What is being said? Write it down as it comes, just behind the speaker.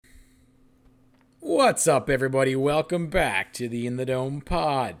What's up, everybody? Welcome back to the In the Dome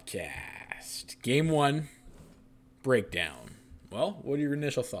podcast. Game 1, breakdown. Well, what are your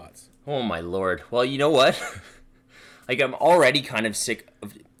initial thoughts? Oh my lord. Well, you know what? I'm already kind of sick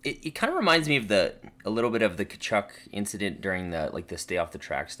of it. It kind of reminds me of a little bit of the Kachuk incident during the stay off the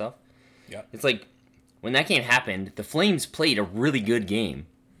track stuff. Yeah. It's like when that game happened, the Flames played a really good game,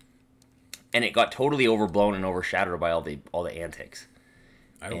 and it got totally overblown and overshadowed by all the antics.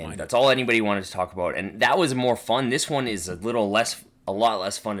 I don't mind. That's all anybody wanted to talk about, and that was more fun. This one is a lot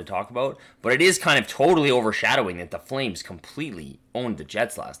less fun to talk about, but it is kind of totally overshadowing that the Flames completely owned the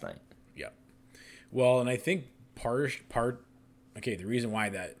Jets last night. Yeah. Well, and I think the reason why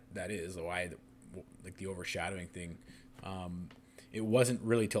that is the overshadowing thing, it wasn't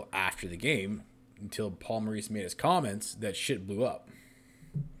really till after the game, until Paul Maurice made his comments, that shit blew up.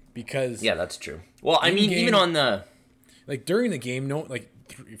 Because yeah, that's true. Well, I mean, even on the during the game,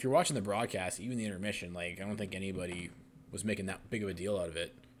 if you're watching the broadcast, even the intermission, I don't think anybody was making that big of a deal out of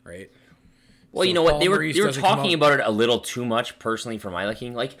it, right? Well, So you know what? Paul They were Maurice doesn't come talking out- about it a little too much, personally, for my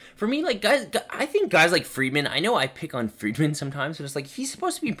liking. For me, guys, I think guys like Friedman, I know I pick on Friedman sometimes, but it's he's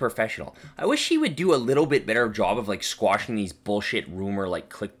supposed to be professional. I wish he would do a little bit better job of, squashing these bullshit rumor,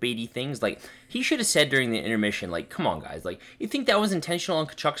 clickbaity things. He should have said during the intermission, come on, guys. You think that was intentional on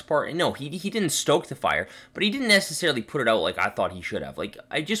Kachuk's part? And no, he didn't stoke the fire, but he didn't necessarily put it out like I thought he should have.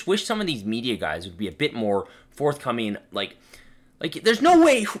 I just wish some of these media guys would be a bit more forthcoming, there's no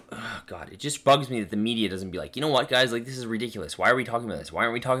way. Oh, God, it just bugs me that the media doesn't be like, you know what, guys, this is ridiculous. Why are we talking about this? Why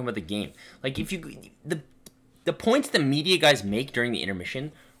aren't we talking about the game? The points the media guys make during the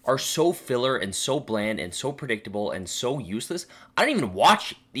intermission are so filler and so bland and so predictable and so useless. I don't even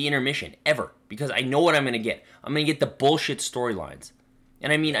watch the intermission ever because I know what I'm going to get. I'm going to get the bullshit storylines.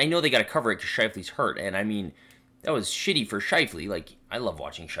 And I know they got to cover it because Scheifele's hurt. And that was shitty for Scheifele. I love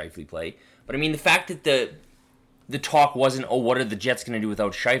watching Scheifele play. But the fact that the talk wasn't, oh, what are the Jets going to do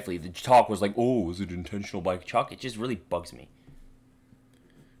without Scheifele? The talk was oh, was it intentional by Kachuk? It just really bugs me.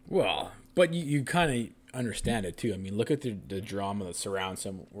 Well, but you kind of understand it too. Look at the drama that surrounds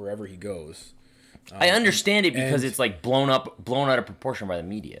him wherever he goes. I understand it because it's blown out of proportion by the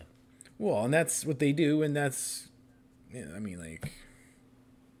media. Well, and that's what they do, and that's,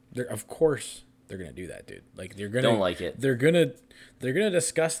 of course they're gonna do that, dude. They're gonna Don't like it. They're gonna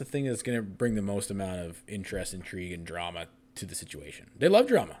discuss the thing that's gonna bring the most amount of interest, intrigue, and drama to the situation. They love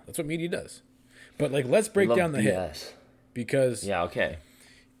drama. That's what media does. But let's break down the hit, because yeah, okay.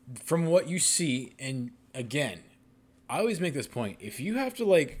 From what you see, and again, I always make this point: if you have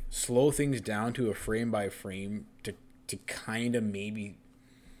to slow things down to a frame by frame to kind of maybe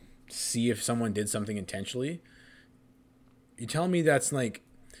see if someone did something intentionally, you telling me that's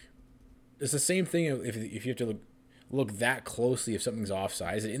it's the same thing if you have to look that closely if something's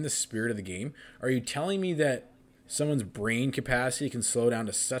offside. Is it in the spirit of the game? Are you telling me that someone's brain capacity can slow down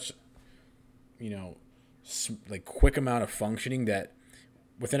to such quick amount of functioning that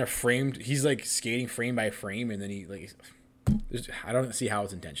within a frame he's skating frame by frame, and then I don't see how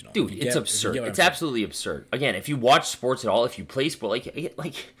it's intentional. Dude, it's absurd. It's absolutely absurd. Again, if you watch sports at all, if you play sport,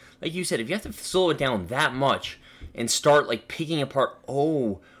 like you said, if you have to slow it down that much and start picking apart,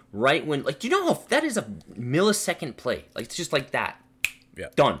 right when, do you know how that is a millisecond play? It's just like that. Yeah.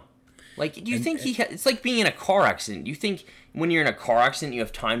 Done. Do you think it's like being in a car accident. Do you think when you're in a car accident, you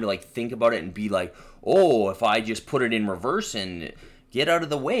have time to think about it and be if I just put it in reverse and get out of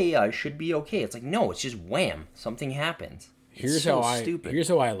the way, I should be okay? It's no, it's just wham, something happens. Here's how I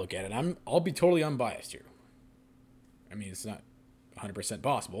look at it. I'll be totally unbiased here. It's not 100%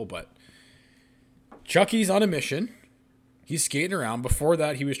 possible, but Chucky's on a mission. He's skating around. Before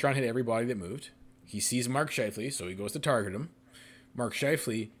that, he was trying to hit everybody that moved. He sees Mark Scheifele, so he goes to target him. Mark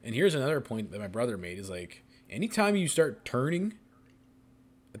Scheifele, and here's another point that my brother made, is anytime you start turning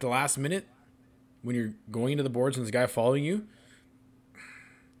at the last minute when you're going into the boards and there's a guy following you,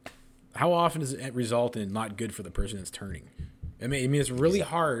 how often does it result in not good for the person that's turning? It's really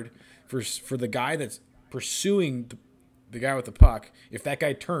hard for the guy that's pursuing the guy with the puck. If that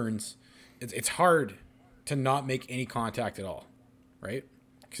guy turns, it's hard to not make any contact at all, right?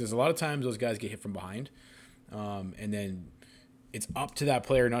 Because a lot of times those guys get hit from behind, and then it's up to that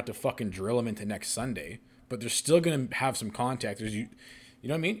player not to fucking drill him into next Sunday, but they're still going to have some contact. You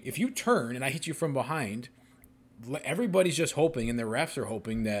know what I mean? If you turn and I hit you from behind, everybody's just hoping, and the refs are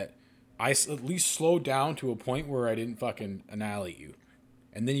hoping, that I at least slow down to a point where I didn't fucking annihilate you.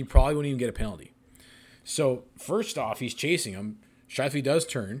 And then you probably wouldn't even get a penalty. So, first off, he's chasing him. Scheifele does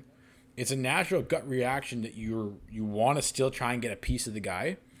turn. It's a natural gut reaction that you want to still try and get a piece of the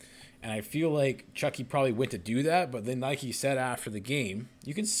guy. And I feel like Chucky probably went to do that, but then like he said after the game,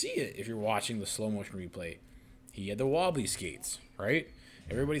 you can see it if you're watching the slow motion replay. He had the wobbly skates, right?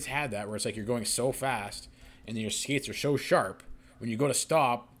 Everybody's had that where it's like you're going so fast and then your skates are so sharp. When you go to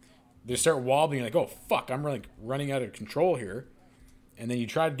stop, they start wobbling. You're like, oh, fuck, I'm like running out of control here. And then you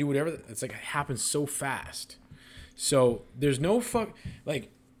try to do whatever. It's like it happens so fast. So there's no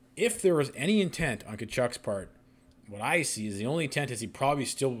like, if there was any intent on Tkachuk's part, what I see is the only intent is he probably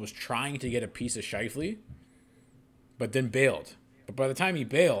still was trying to get a piece of Scheifele, but then bailed. But by the time he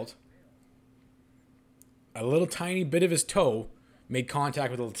bailed, a little tiny bit of his toe made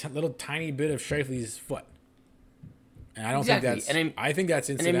contact with a little tiny bit of Scheifele's foot. And I don't think that's. I think that's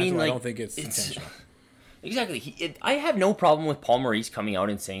incidental. I don't think it's intentional. Exactly. I have no problem with Paul Maurice coming out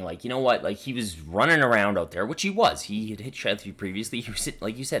and saying, like, you know what, like, he was running around out there, which he was. He had hit Scheifele previously. He was,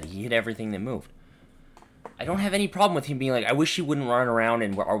 like you said, he hit everything that moved. I don't have any problem with him being like, I wish he wouldn't run around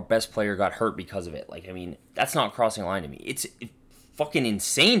and our best player got hurt because of it. Like, I mean, that's not crossing a line to me. It's fucking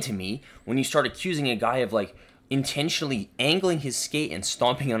insane to me when you start accusing a guy of, like, intentionally angling his skate and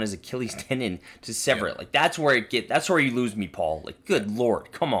stomping on his Achilles tendon to sever it. Like, that's where you lose me, Paul. Like, good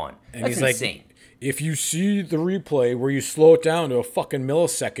Lord, come on. And that's insane. Like, if you see the replay where you slow it down to a fucking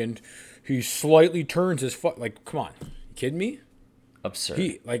millisecond, he slightly turns his foot. Like, come on. You kidding me?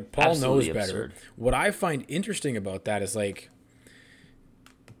 Absurd. Paul Absolutely knows better. Absurd. What I find interesting about that is, like,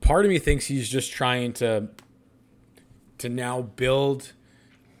 part of me thinks he's just trying to now build,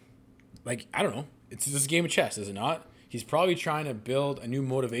 like, I don't know. It's this game of chess, is it not? He's probably trying to build a new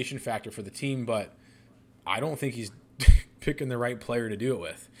motivation factor for the team, but I don't think he's picking the right player to do it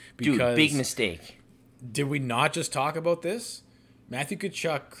with. Because dude, big mistake. Did we not just talk about this? Matthew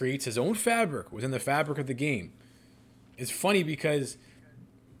Tkachuk creates his own fabric within the fabric of the game. It's funny because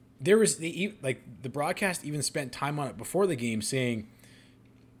there was the broadcast even spent time on it before the game, saying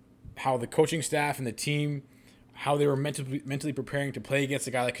how the coaching staff and the team, how they were mentally preparing to play against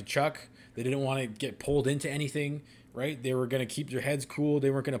a guy like Tkachuk. They didn't want to get pulled into anything, right? They were going to keep their heads cool. They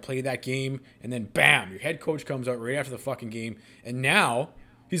weren't going to play that game. And then, bam, your head coach comes out right after the fucking game. And now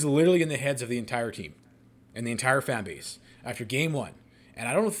he's literally in the heads of the entire team and the entire fan base after game one. And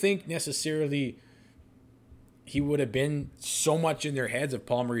I don't think necessarily he would have been so much in their heads if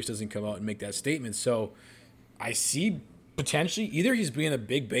Paul Maurice doesn't come out and make that statement. So I see potentially either he's being a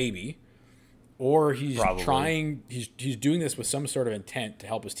big baby or he's trying, he's doing this with some sort of intent to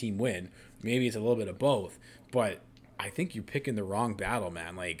help his team win. Maybe it's a little bit of both. But I think you're picking the wrong battle,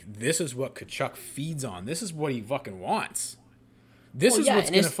 man. Like, this is what Tkachuk feeds on. This is what he fucking wants. This is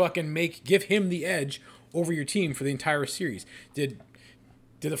what's going to fucking give him the edge over your team for the entire series. Did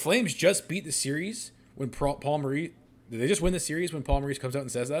the Flames just beat the series when Paul Maurice... Did they just win the series when Paul Maurice comes out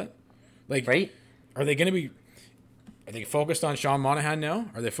and says that? Like, right? Are they going to be... Are they focused on Sean Monahan now?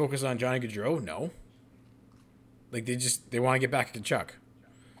 Are they focused on Johnny Gaudreau? No. Like, they want to get back at Tkachuk.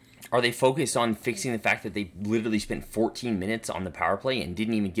 Are they focused on fixing the fact that they literally spent 14 minutes on the power play and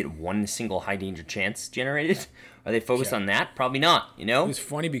didn't even get one single high-danger chance generated? Are they focused on that? Probably not, you know? It was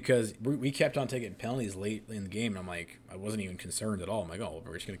funny because we kept on taking penalties late in the game, and I'm like, I wasn't even concerned at all. I'm like, oh,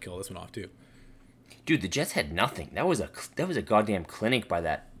 we're just going to kill this one off, too. Dude, the Jets had nothing. That was a goddamn clinic by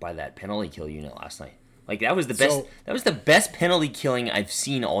that penalty kill unit last night. Like, that was the best. That was the best penalty killing I've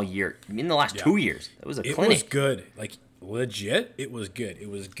seen all year in the last 2 years. That was a clinic. It was good. Like, legit, it was good. It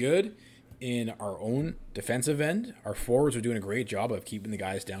was good in our own defensive end. Our forwards were doing a great job of keeping the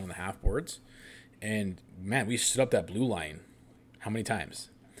guys down on the half boards. And, man, we stood up that blue line how many times?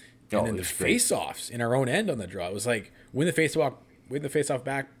 And then the face-offs in our own end on the draw. It was like, win the face-off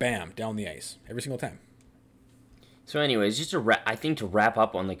back, bam, down the ice. Every single time. So anyways, just I think to wrap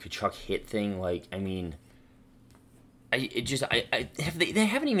up on the Tkachuk hit thing, like, I mean... they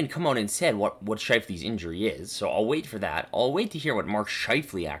haven't even come out and said what Scheifele's injury is, so I'll wait for that. I'll wait to hear what Mark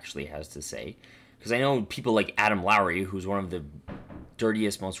Scheifele actually has to say, because I know people like Adam Lowry, who's one of the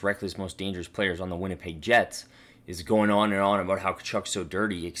dirtiest, most reckless, most dangerous players on the Winnipeg Jets, is going on and on about how Tkachuk's so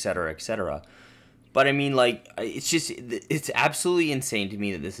dirty, etc., etc. But I mean, like, it's absolutely insane to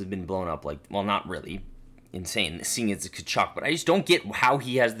me that this has been blown up. Like, well, not really insane, seeing it's a Tkachuk, but I just don't get how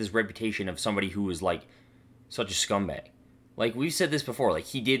he has this reputation of somebody who is like such a scumbag. Like, we've said this before, like,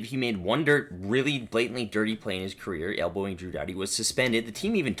 he made one really blatantly dirty play in his career, elbowing Drew Doughty, was suspended. The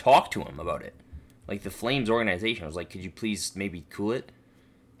team even talked to him about it. Like, the Flames organization was like, could you please maybe cool it?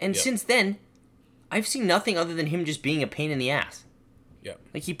 And since then, I've seen nothing other than him just being a pain in the ass. Yeah.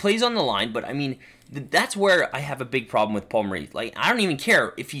 Like, he plays on the line, but, I mean, that's where I have a big problem with Paul Maurice. Like, I don't even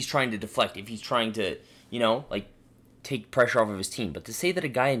care if he's trying to deflect, if he's trying to, you know, like, take pressure off of his team. But to say that a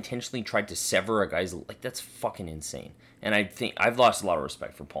guy intentionally tried to sever a guy's... Like, that's fucking insane. And I think I've lost a lot of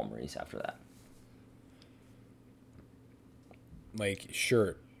respect for Paul Maurice after that. Like,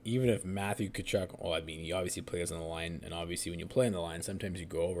 sure, even if Matthew Tkachuk, well, I mean, he obviously plays on the line, and obviously when you play on the line, sometimes you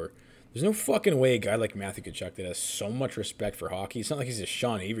go over. There's no fucking way a guy like Matthew Tkachuk that has so much respect for hockey. It's not like he's a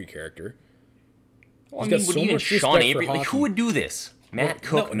Sean Avery character. Well, I mean, what do you mean Sean Avery? Like, who would do this? Matt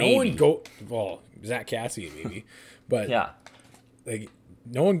Cook, maybe. Well, Zach Cassidy, maybe. But, yeah. Like,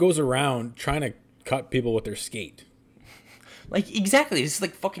 no one goes around trying to cut people with their skate. Like, exactly. This is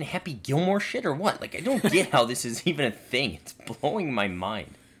like fucking Happy Gilmore shit or what? Like, I don't get how this is even a thing. It's blowing my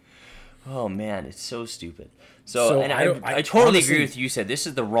mind. Oh, man. It's so stupid. So and I totally honestly agree with you. Said this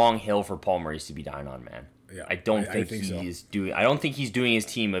is the wrong hill for Paul Maurice to be dying on, man. Yeah, I don't think he's doing. I don't think he's doing his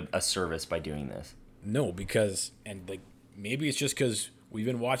team a service by doing this. No, because maybe it's just because we've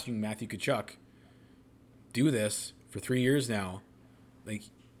been watching Matthew Tkachuk do this for 3 years now. Like,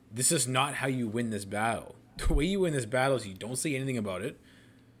 this is not how you win this battle. The way you win this battle is you don't say anything about it.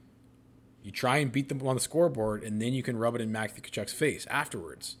 You try and beat them on the scoreboard, and then you can rub it in Matthew Tkachuk's face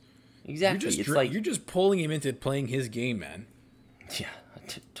afterwards. Exactly. You're just pulling him into playing his game, man. Yeah, I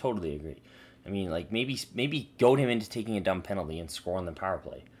totally agree. I mean, like, maybe goad him into taking a dumb penalty and score on the power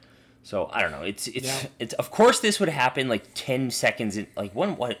play. So I don't know. It's of course this would happen like 10 seconds in, like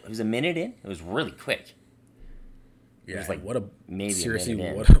it was a minute in. It was really quick. Yeah, it was like seriously,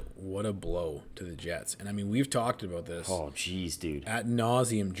 what a blow to the Jets. And I mean, we've talked about this. Oh, jeez, dude. Ad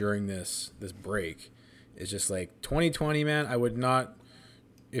nauseum during this break. It's just like 2020, man. I would not.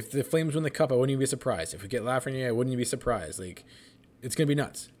 If the Flames win the cup, I wouldn't even be surprised. If we get Lafreniere, I wouldn't even be surprised. Like, it's gonna be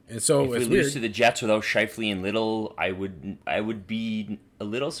nuts. And so if we lose to the Jets without Scheifele and Little, I would be a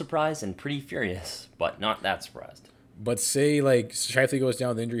little surprised and pretty furious, but not that surprised. But say like Scheifele goes down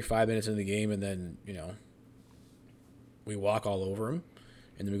with injury 5 minutes into the game, and then we walk all over him,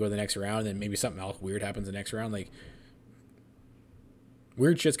 and then we go to the next round, and maybe something else weird happens the next round. Like,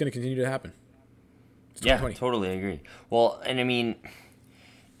 weird shit's gonna continue to happen. Yeah, totally agree. Well, and I mean,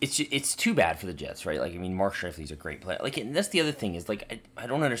 it's too bad for the Jets, right? Like, I mean, Mark Scheifele's a great player. Like, and that's the other thing is, like, I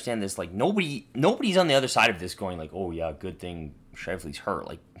don't understand this. Like, nobody's on the other side of this going, like, oh, yeah, good thing Scheifele's hurt.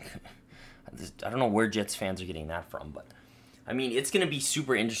 Like, I don't know where Jets fans are getting that from. But, I mean, it's going to be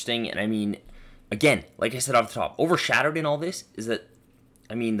super interesting. And, I mean, again, like I said off the top, overshadowed in all this is that,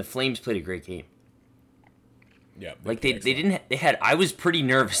 I mean, the Flames played a great game. Yeah. Like, I was pretty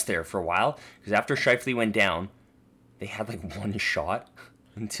nervous there for a while because after Scheifele went down, they had, like, one shot.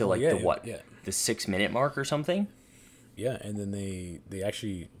 Until the 6 minute mark or something. Yeah, and then they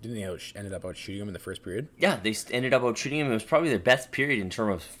actually ended up out shooting him in the first period. Yeah, they ended up out shooting him. It was probably their best period in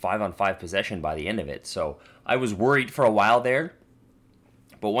terms of 5-on-5 possession by the end of it. So I was worried for a while there,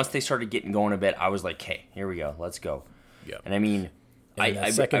 but once they started getting going a bit, I was like, "Hey, here we go, let's go." Yeah, and I mean,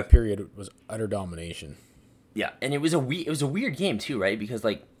 the second period was utter domination. Yeah, and it was a weird game too, right? Because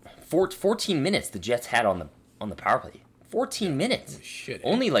like 14 minutes the Jets had on the power play. 14 minutes. Holy shit.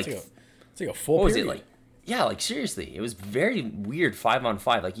 Only like it's like a full what period. Was it like? Yeah, like seriously. It was very weird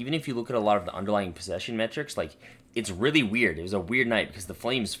 5-on-5. Like even if you look at a lot of the underlying possession metrics, like it's really weird. It was a weird night because the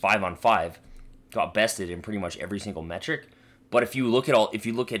Flames 5-on-5 got bested in pretty much every single metric. But if you look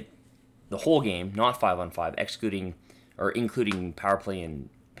at the whole game, not 5-on-5, including power play and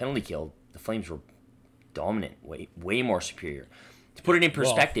penalty kill, the Flames were dominant, way more superior. To put it in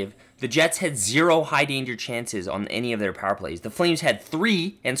perspective, the Jets had 0 high-danger chances on any of their power plays. The Flames had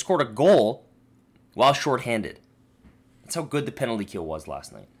 3 and scored a goal while shorthanded. That's how good the penalty kill was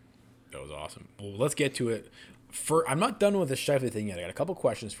last night. That was awesome. Well, let's get to it. I'm not done with the Scheifele thing yet. I got a couple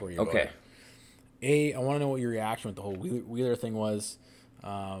questions for you. Okay. I want to know what your reaction with the whole Wheeler thing was.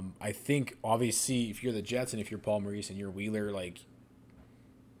 I think, obviously, if you're the Jets and if you're Paul Maurice and you're Wheeler, like,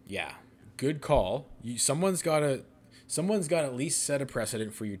 yeah, good call. Someone's got to at least set a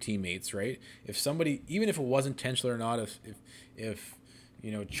precedent for your teammates, right? If somebody, even if it wasn't intentional or not, if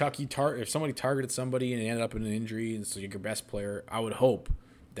if somebody targeted somebody and it ended up in an injury and so you're your best player, I would hope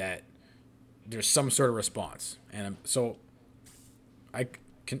that there's some sort of response. And so I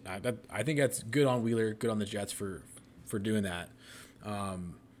think that's good on Wheeler, good on the Jets for doing that.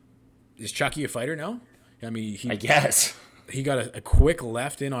 Is Chucky a fighter now? I mean, I guess he got a quick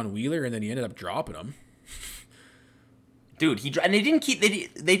left in on Wheeler and then he ended up dropping him. Dude, and they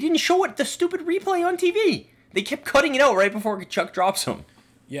didn't show it the stupid replay on TV. They kept cutting it out right before Chuck drops him.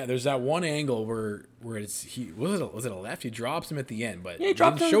 Yeah, there's that one angle where was it a left? He drops him at the end, but yeah, he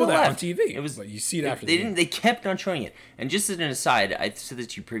dropped didn't show that left. on TV. It was, but you see it after. They kept on showing it. And just as an aside, I said this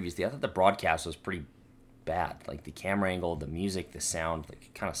to you previously. I thought the broadcast was pretty bad. Like the camera angle, the music, the sound, like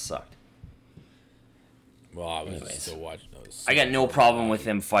it kind of sucked. Well, I was Anyways. still watching those. I got no problem with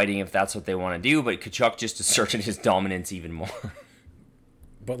them fighting if that's what they want to do, but Kachuk just asserted his dominance even more.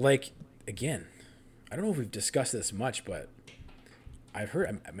 But like again, I don't know if we've discussed this much, but I've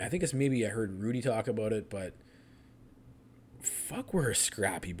heard. I think it's maybe I heard Rudy talk about it, but fuck, we're a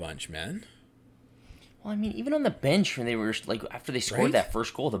scrappy bunch, man. Well, I mean, even on the bench when they were like after they scored Right? that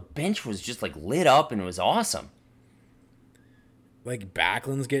first goal, the bench was just like lit up and it was awesome. Like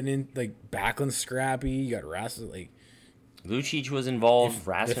Backlund's getting in, like Backlund's scrappy. You got Rasmus. Like Lucic was involved.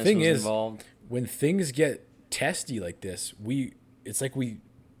 Rasmus the thing was is, involved. when things get testy like this,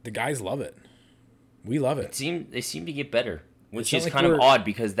 the guys love it. We love it. They seem to get better, which It's is not like kind of we're- odd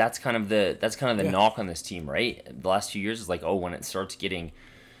because that's kind of the Yeah. knock on this team, right? The last few years is like, oh, when it starts getting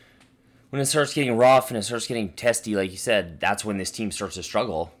rough and it starts getting testy, like you said, that's when this team starts to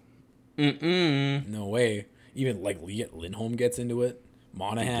struggle. No way. Even like Lindholm gets into it.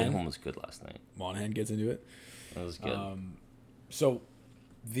 Lindholm Monahan was good last night. gets into it. That was good. So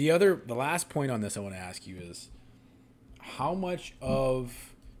the last point on this I want to ask you is how much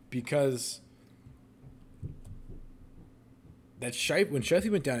of, because that when Shifley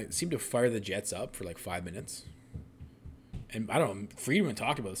went down, it seemed to fire the Jets up for like 5 minutes. And I don't know, Friedman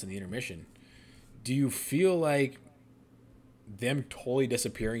talked about this in the intermission. Do you feel like them totally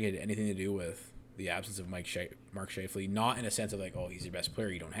disappearing had anything to do with the absence of Mark Scheifele? Not in a sense of like, oh, he's your best player,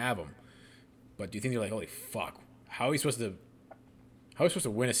 you don't have him. But do you think they're like, holy fuck, how are we supposed to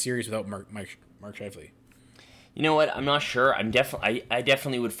win a series without Mark Scheifele? You know what? I'm not sure. I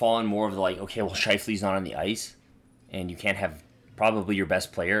definitely would fall in more of the like, okay, well, Scheifele's not on the ice, and you can't have probably your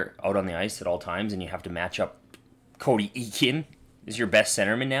best player out on the ice at all times, and you have to match up. Cody Eakin is your best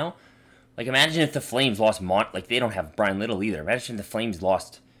centerman now. Like, imagine if the Flames lost like they don't have Brian Little either. Imagine if the Flames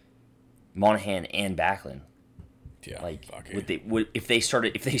lost Monahan and Backlund. Yeah, Like, fuck it. if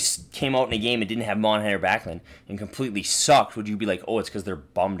they came out in a game and didn't have Monahan or Backlund and completely sucked, would you be like, oh, it's because they're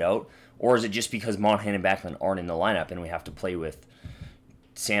bummed out? Or is it just because Monahan and Backlund aren't in the lineup and we have to play with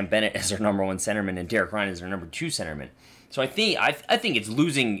Sam Bennett as our number one centerman and Derek Ryan as our number two centerman? So I think it's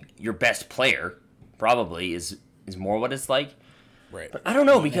losing your best player probably is more what it's like. Right. But I don't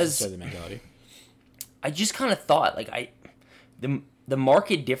know, Not because necessarily the mentality. I just kind of thought like the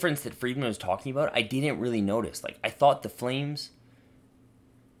market difference that Friedman was talking about, I didn't really notice. Like, I thought the Flames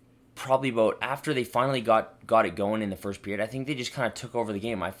probably about after they finally got it going in the first period, I think they just kind of took over the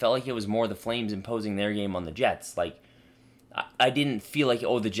game. I felt like it was more the Flames imposing their game on the Jets. Like, I didn't feel like,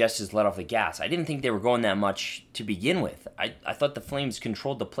 oh, the Jets just let off the gas. I didn't think they were going that much to begin with. I thought the Flames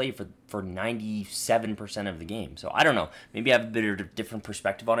controlled the play for 97% of the game. So I don't know. Maybe I have a bit of a different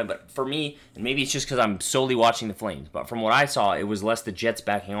perspective on it. But for me, and maybe it's just because I'm solely watching the Flames, but from what I saw, it was less the Jets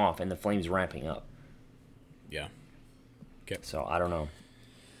backing off and the Flames ramping up. Yeah. Okay. So I don't know.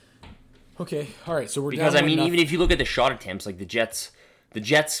 Okay. All right. So we're Because, down I mean, one even if you look at the shot attempts, like the Jets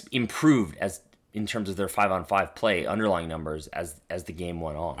improved in terms of their 5-on-5 play, underlying numbers, as the game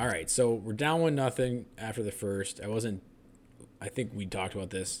went on. All right, so we're down 1-0 after the first. I think we talked about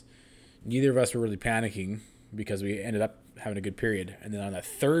this. Neither of us were really panicking because we ended up having a good period. And then on the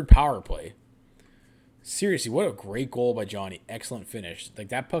third power play, seriously, what a great goal by Johnny. Excellent finish. Like,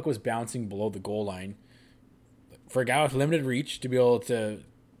 that puck was bouncing below the goal line. For a guy with limited reach to be able to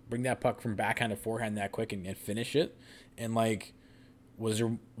bring that puck from backhand to forehand that quick and finish it. And, like, was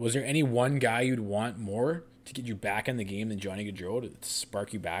there any one guy you'd want more to get you back in the game than Johnny Gaudreau to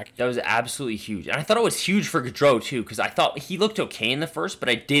spark you back? That was absolutely huge. And I thought it was huge for Gaudreau, too, because I thought he looked okay in the first, but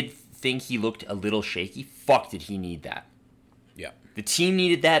I did think he looked a little shaky. Fuck, did he need that? Yeah. The team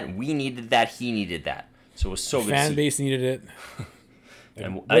needed that. We needed that. He needed that. So it was so good to Fan see. base needed it.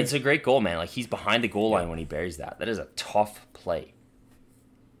 And it's a great goal, man. Like, he's behind the goal line when he buries that. That is a tough play.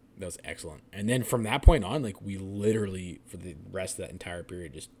 That was excellent. And then from that point on, like, we literally, for the rest of that entire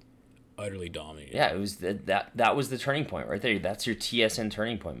period, just utterly dominated. Yeah, it was that was the turning point right there. That's your TSN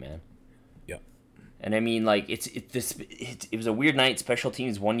turning point, man. Yep. And I mean, like, it was a weird night. Special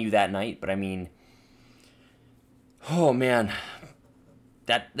teams won you that night, but I mean, oh man,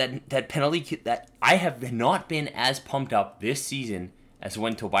 that penalty that I have not been as pumped up this season as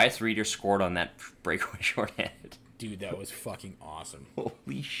when Tobias Reeder scored on that breakaway shorthanded. Dude, that was fucking awesome.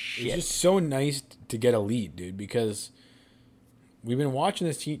 Holy shit! It's just so nice to get a lead, dude, because we've been watching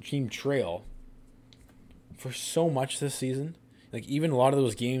this team trail for so much this season. Like, even a lot of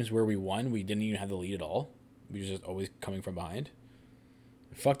those games where we won, we didn't even have the lead at all. We were just always coming from behind.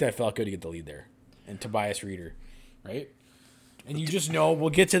 Fuck, that felt good to get the lead there. And Tobias Reeder, right? And you just know, we'll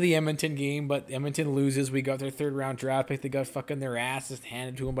get to the Edmonton game, but Edmonton loses. We got their third-round draft pick. They got fucking their asses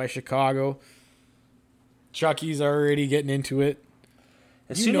handed to them by Chicago. Chucky's already getting into it.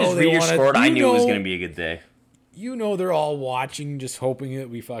 As soon as Reeder scored, I knew it was going to be a good day. You know they're all watching, just hoping that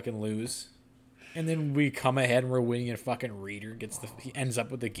we fucking lose. And then we come ahead and we're winning, and fucking Reader he ends up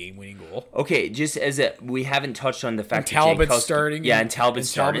with the game-winning goal. Okay, just as we haven't touched on the fact and Talbot's starting. Yeah, and Talbot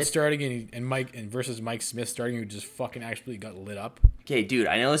started. Talbot starting, and Mike versus Mike Smith starting, who just fucking actually got lit up. Okay, dude,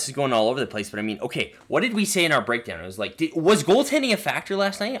 I know this is going all over the place, but I mean, okay, what did we say in our breakdown? It was like, was goaltending a factor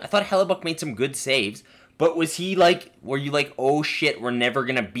last night? I thought Hellebuck made some good saves, but was he like, were you like, oh shit, we're never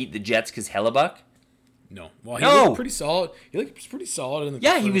gonna beat the Jets because Hellebuck? No. Well, he looked pretty solid. He looked pretty solid in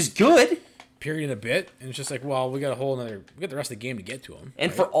the he was good. Period in a bit, and it's just like, well, we got the rest of the game to get to him. And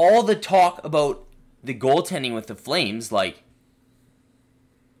right? For all the talk about the goaltending with the Flames, like,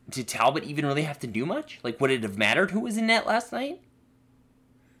 did Talbot even really have to do much? Like, would it have mattered who was in net last night?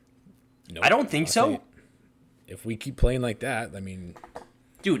 Nope. I don't think so. If we keep playing like that, I mean,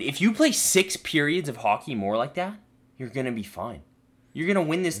 dude, if you play 6 periods of hockey more like that, you're gonna be fine. You're gonna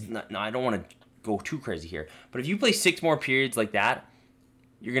win this. No, I don't want to go too crazy here, but if you play 6 more periods like that,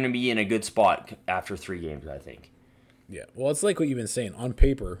 you're going to be in a good spot after 3 games, I think. Yeah. Well, it's like what you've been saying. On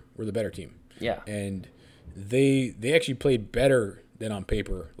paper, we're the better team. Yeah. And they actually played better than on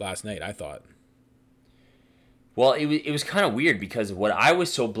paper last night, I thought. Well, it was kind of weird because what I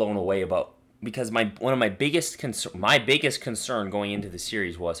was so blown away about, because one of my biggest concern going into the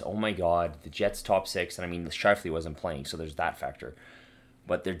series was, oh my God, the Jets top 6, and I mean, Scheifele wasn't playing, so there's that factor.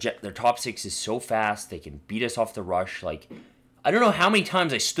 But their top 6 is so fast, they can beat us off the rush, like... I don't know how many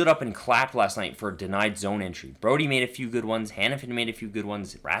times I stood up and clapped last night for a denied zone entry. Brody made a few good ones. Hanifin made a few good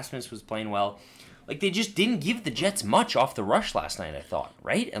ones. Rasmus was playing well. Like, they just didn't give the Jets much off the rush last night, I thought,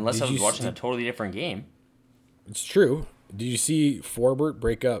 right? Unless I was watching a totally different game. It's true. Did you see Forbert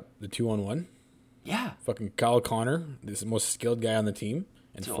break up the 2-on-1? Yeah. Fucking Kyle Connor, this most skilled guy on the team,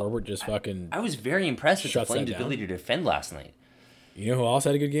 and so Forbert just fucking... I was very impressed with the Flames' ability to defend last night. You know who else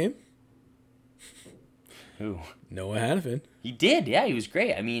had a good game? Who? Noah Hanifin. He did, yeah, he was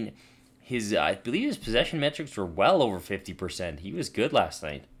great. I mean, I believe his possession metrics were well over 50%. He was good last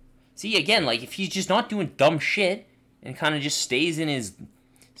night. See, again, like, if he's just not doing dumb shit and kind of just stays in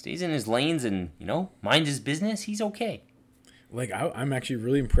his lanes and, you know, minds his business, he's okay. Like, I'm actually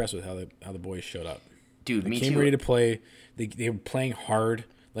really impressed with how the boys showed up. Dude, me too. They came ready to play. They were playing hard.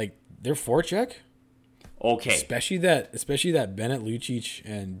 Like, their forecheck. Okay. Especially that Bennett, Lucic,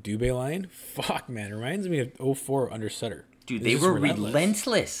 and Dubé line. Fuck, man. It reminds me of 04 under Sutter. Dude, they were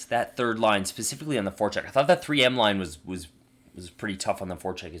relentless, that third line, specifically on the forecheck. I thought that 3M line was pretty tough on the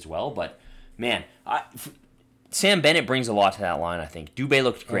forecheck as well. But, man, Sam Bennett brings a lot to that line, I think. Dubé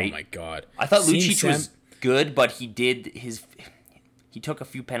looked great. Oh, my God. I thought Lucic was good, but he took a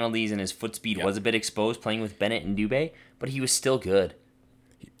few penalties and his foot speed was a bit exposed playing with Bennett and Dubé, but he was still good.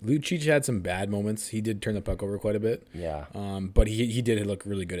 Lucic had some bad moments. He did turn the puck over quite a bit. Yeah. But he did look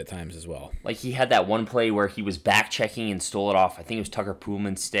really good at times as well. Like, he had that one play where he was back checking and stole it off. I think it was Tucker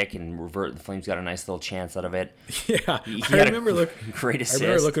Poolman's stick, and the Flames got a nice little chance out of it. Yeah. I remember looking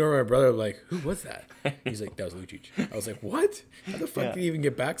over at my brother like, who was that? He's like, that was Lucic. I was like, what? How the fuck did he even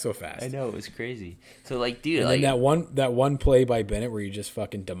get back so fast? I know, it was crazy. So, like, dude. And like, then that one play by Bennett where he just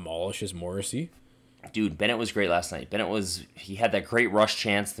fucking demolishes Morrissey. Dude, Bennett was great last night. He had that great rush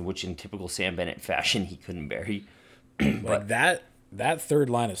chance, which in typical Sam Bennett fashion, he couldn't bury. But that third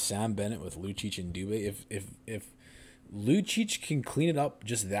line of Sam Bennett with Lucic and Dubé, if Lucic can clean it up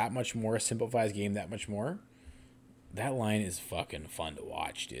just that much more, simplify his game that much more, that line is fucking fun to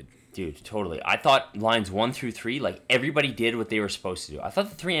watch, dude. Dude, totally. I thought lines 1 through 3, like, everybody did what they were supposed to do. I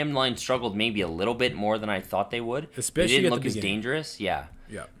thought the 3M line struggled maybe a little bit more than I thought they would. Especially they didn't look as dangerous. Yeah.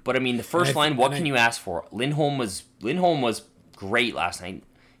 Yeah. But I mean, the first line, what can you ask for? Lindholm was great last night.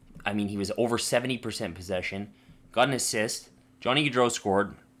 I mean, he was over 70% possession, got an assist. Johnny Gaudreau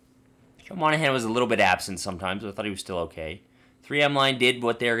scored. Joe Monahan was a little bit absent sometimes, but I thought he was still okay. 3M line did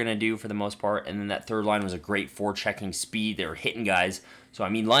what they were going to do for the most part, and then that third line was a great forechecking speed. They were hitting guys. So, I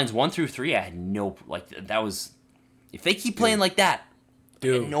mean, lines 1 through 3, I had no... Like, that was... If they keep playing like that, I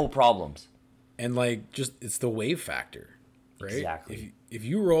had no problems. And, like, just, it's the wave factor, right? Exactly. If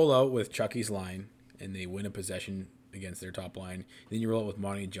you roll out with Chucky's line, and they win a possession against their top line, then you roll out with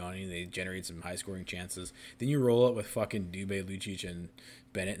Monty and Johnny, and they generate some high-scoring chances. Then you roll out with fucking Dubé, Lucic, and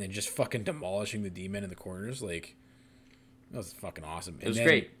Bennett, and then just fucking demolishing the D-men in the corners, like... That was fucking awesome. It was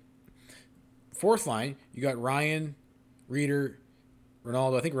great. Fourth line, you got Ryan, Reader,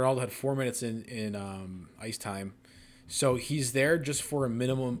 Ronaldo. I think Ronaldo had 4 minutes in ice time, so he's there just for a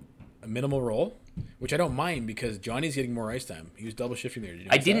minimal role, which I don't mind because Johnny's getting more ice time. He was double shifting there.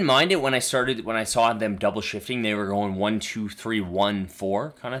 I didn't mind it when I saw them double shifting. They were going 1, 2, 3, 1,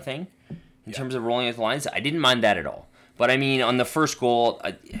 4 kind of thing in terms of rolling with lines. I didn't mind that at all. But I mean, on the first goal,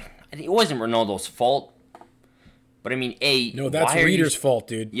 it wasn't Ronaldo's fault. But I mean, No, that's why are Reeder's you... fault,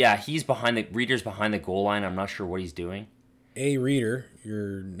 dude. Yeah, Reeder's behind the goal line. I'm not sure what he's doing. Reeder,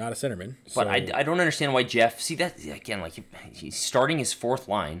 you're not a centerman. But So I don't understand why Jeff... See, that, again, like, he's starting his fourth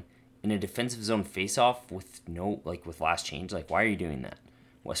line in a defensive zone faceoff with with last change. Like, why are you doing that?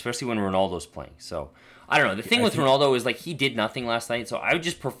 Well, especially when Ronaldo's playing. So, I don't know. The thing with Ronaldo is, like, he did nothing last night. So, I would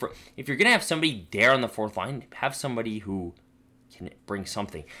just prefer... If you're going to have somebody there on the fourth line, have somebody who can bring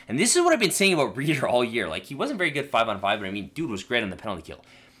something. And this is what I've been saying about Reeder all year. Like, he wasn't very good 5-on-5, but I mean, dude was great on the penalty kill.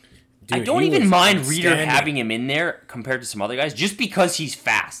 dude, I don't even mind Reeder outstanding. having him in there compared to some other guys, just because he's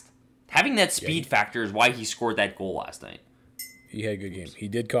fast. Having that speed factor is why he scored that goal last night. He had a good game. He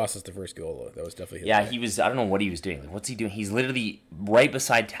did cost us the first goal, though. That was definitely his Yeah, bad. he was. I don't know what he was doing. Like, what's he doing? He's literally right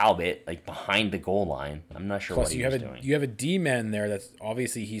beside Talbot, like behind the goal line. I'm not sure Plus, what he you was have doing. you have a D-man there that's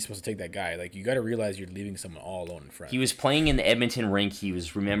obviously he's supposed to take that guy. Like, you got to realize you're leaving someone all alone in front. He was playing in the Edmonton rink. He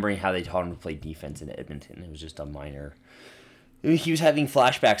was remembering how they taught him to play defense in Edmonton. It was just a minor. He was having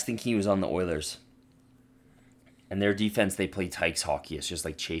flashbacks thinking he was on the Oilers. And their defense, they play Tykes hockey. It's just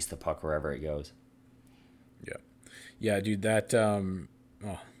like chase the puck wherever it goes. Yeah, dude, that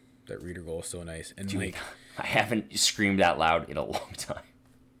that Reeder goal is so nice. And Dude, like I haven't screamed out loud in a long time.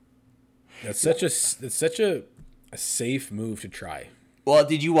 that's such a safe move to try. Well,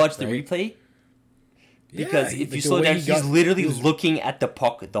 did you watch the Right? replay? Because Yeah, if like you the slow way down, he he's got- literally he was- looking at the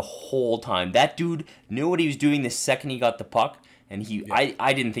puck the whole time. That dude knew what he was doing the second he got the puck, and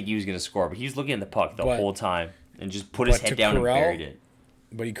I didn't think he was going to score, but he was looking at the puck the But- whole time and just put his but to head down and corral- buried it.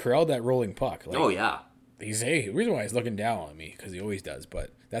 But he corralled that rolling puck. Like, Yeah. the reason why he's looking down on me, because he always does,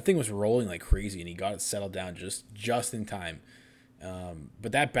 but that thing was rolling like crazy, and he got it settled down just in time.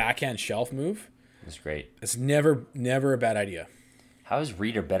 But that backhand shelf move, It's great. it's never a bad idea. How is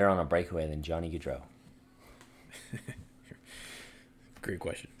Reeder better on a breakaway than Johnny Gaudreau? Great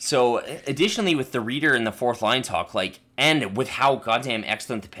question. So, additionally, with the Reeder and the fourth line talk, and with how goddamn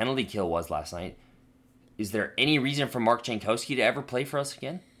excellent the penalty kill was last night, is there any reason for Mark Jankowski to ever play for us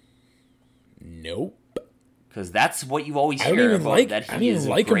again? Nope. Because that's what you always I don't hear even about, like- that I don't he even is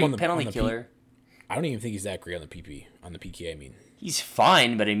like a him great on the- penalty on the killer. I don't even think he's that great on the PK. I mean, He's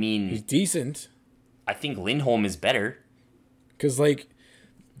fine, but I he's mean, decent. I think Lindholm is better. Because, like,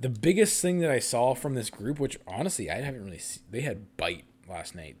 the biggest thing that I saw from this group, which honestly I haven't really seen, they had bite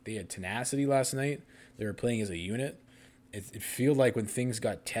last night. They had tenacity last night. They were playing as a unit. It felt like when things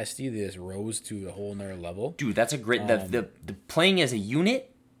got testy, they just rose to a whole nother level. Dude, that's a great... The playing as a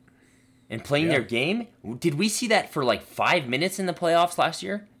unit and playing their game, did we see that for 5 minutes in the playoffs last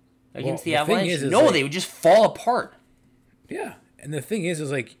year against the the thing Avalanche? is No, like- they would just fall apart. Yeah, and the thing is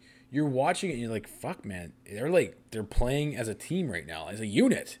like you're watching it and you're like, fuck, man, they're playing as a team right now, as a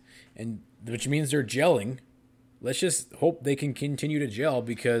unit, and which means they're gelling. Let's just hope they can continue to gel,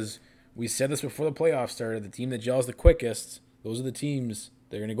 because we said this before the playoffs started. The team that gels the quickest, those are the teams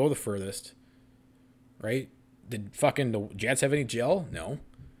they're gonna go the furthest, right? Did fucking the Jets have any gel? No.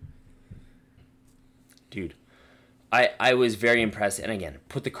 Dude, I was very impressed. And again,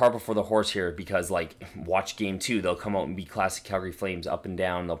 put the cart before the horse here, because watch game 2. They'll come out and be classic Calgary Flames up and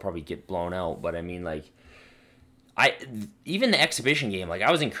down. They'll probably get blown out. But I mean, even the exhibition game,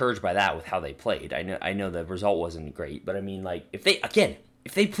 I was encouraged by that with how they played. I know the result wasn't great, but I mean, if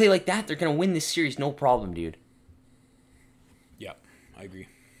they play like that, they're gonna win this series, no problem, dude. Yeah, I agree.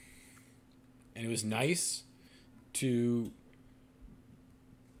 And it was nice to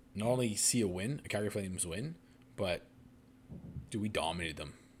not only see a Calgary Flames win, but we dominated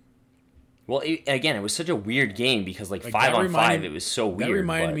them. Well, it was such a weird game because 5 that on 5, reminded- it was so weird. That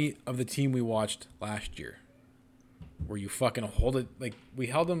reminded but- me of the team we watched last year, where you fucking hold it. We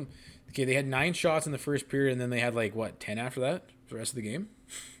held them. Okay, they had 9 shots in the first period, and then they had 10 after that for the rest of the game.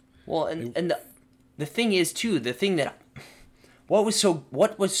 Well, and the thing is too, what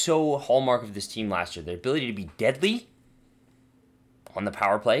was so hallmark of this team last year? Their ability to be deadly on the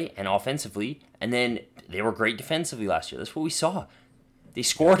power play and offensively, and then they were great defensively last year. That's what we saw. They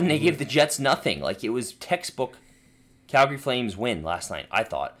scored and they gave the Jets nothing. It was textbook Calgary Flames win last night. I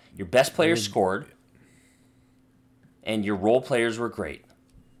thought your best players scored, and your role players were great.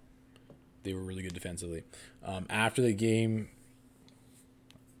 They were really good defensively. After the game,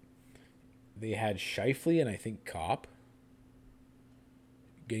 they had Scheifele and I think Kopp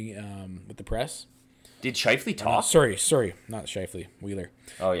getting with the press. Did Scheifele talk? Sorry, not Scheifele, Wheeler.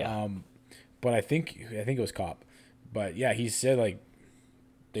 Oh yeah. But I think it was Kopp. But yeah, he said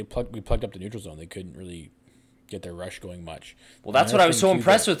we plugged up the neutral zone. They couldn't really get their rush going much. Well, that's Another what I was thing, so too,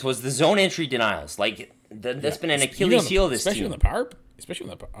 impressed with was the zone entry denials. That's been an Achilles heel of this especially team. on the power,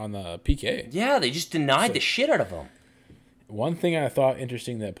 especially on the PK. Yeah, they just denied the shit out of them. One thing I thought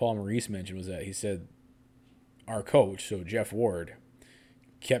interesting that Paul Maurice mentioned was that he said our coach, so Jeff Ward,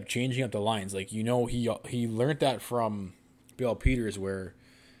 kept changing up the lines. Like, he learned that from Bill Peters, where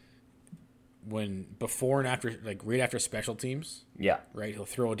when before and after, like right after special teams, Yeah. right, he'll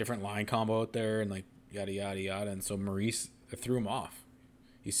throw a different line combo out there and like yada yada yada. And so Maurice threw him off.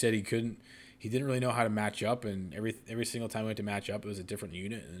 He said he didn't really know how to match up, and every single time we went to match up, it was a different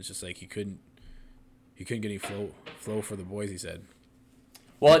unit, and it's just like he couldn't get any flow for the boys. He said.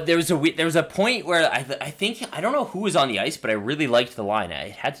 Well, there was a point where I think I don't know who was on the ice, but I really liked the line.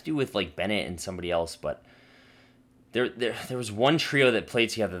 It had to do with like Bennett and somebody else, but there was one trio that played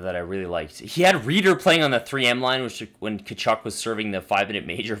together that I really liked. He had Reeder playing on the 3M line, which when Tkachuk was serving the 5-minute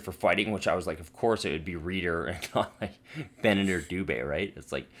major for fighting, which I was like, of course it would be Reeder and not like Bennett or Dubé, right?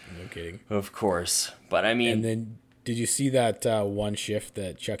 It's like, no kidding. Of course, but I mean. And then did you see that one shift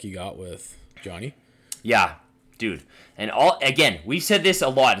that Chucky got with Johnny? Yeah. Dude, and we've said this a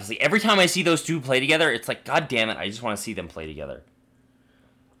lot. It's like every time I see those two play together, it's like, God damn it, I just want to see them play together.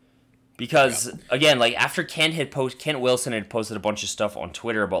 Because again, like after Kent Wilson had posted a bunch of stuff on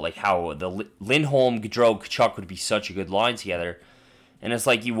Twitter about like how the Lindholm, Gaudreau, Tkachuk would be such a good line together, and it's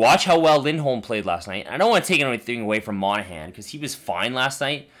like you watch how well Lindholm played last night. I don't want to take anything away from Monahan because he was fine last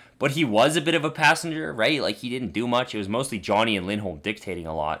night, but he was a bit of a passenger, right? Like he didn't do much. It was mostly Johnny and Lindholm dictating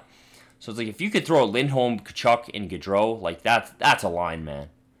a lot. So it's like if you could throw Lindholm, Tkachuk, and Gaudreau, like that's a line, man.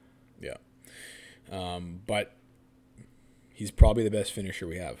 Yeah. But he's probably the best finisher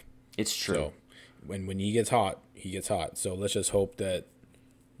we have. It's true. So when he gets hot, he gets hot. So let's just hope that,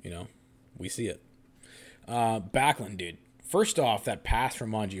 we see it. Backlund, dude. First off, that pass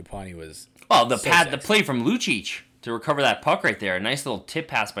from Mangiapane was the play from Lucic to recover that puck right there. A nice little tip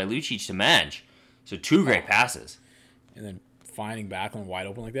pass by Lucic to Manj. So 2 great passes. And then finding Backlund wide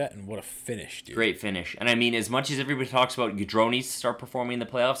open like that, and what a finish, dude. Great finish. And I mean, as much as everybody talks about Gaudreau needs to start performing in the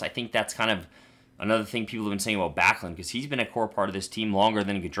playoffs, I think that's kind of another thing people have been saying about Backlund, because he's been a core part of this team longer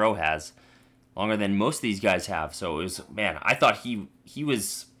than Gaudreau has, longer than most of these guys have. So it was, man, I thought he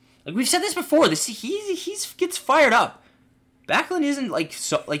was, like we've said this before, he gets fired up. Backlund isn't like,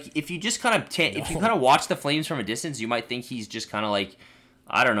 so like if you just kind of if you kind of watch the Flames from a distance, you might think he's just kind of like,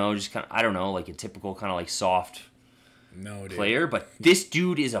 I don't know, like a typical kind of like soft player, but this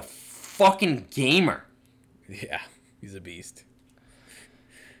dude is a fucking gamer. Yeah, he's a beast.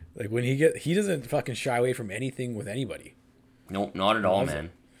 Like when he doesn't fucking shy away from anything with anybody. Nope, not at all,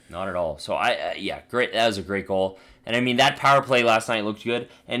 man. Not at all. So great. That was a great goal. And I mean, that power play last night looked good.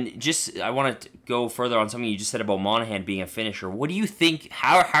 And just, I want to go further on something you just said about Monahan being a finisher. What do you think?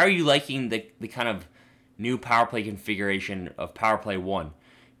 How are you liking the kind of new power play configuration of power play 1?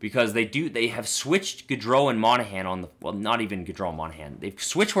 Because they have switched Gaudreau and Monahan on the, well, not even Gaudreau and Monahan. They've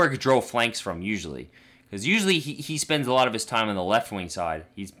switched where Gaudreau flanks from usually. Because usually he spends a lot of his time on the left wing side.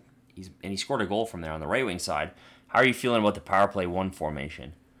 And he scored a goal from there on the right wing side. How are you feeling about the power play 1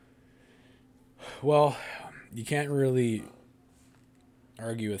 formation? Well, you can't really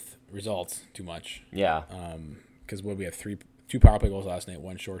argue with results too much. Yeah. Because we have 2 power play goals last night,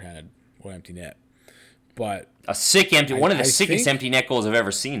 1 shorthanded, 1 empty net. But a sick empty, one of the sickest empty net goals I've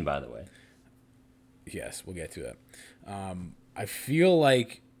ever seen, by the way. Yes, we'll get to that. I feel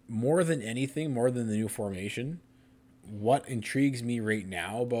like more than anything, more than the new formation, what intrigues me right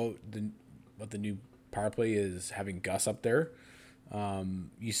now about the new power play is having Gus up there.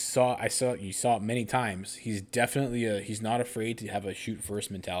 You saw it many times. He's definitely he's not afraid to have a shoot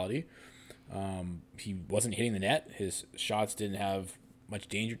first mentality. He wasn't hitting the net. His shots didn't have much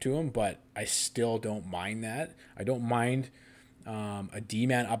danger to him, but I still don't mind that. I don't mind a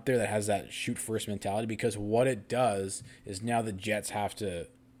D-man up there that has that shoot first mentality, because what it does is now the Jets have to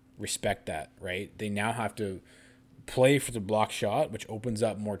respect that, right? They now have to play for the block shot, which opens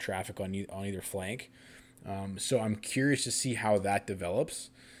up more traffic on either flank. So I'm curious to see how that develops.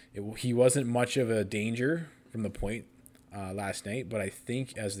 He wasn't much of a danger from the point last night, but I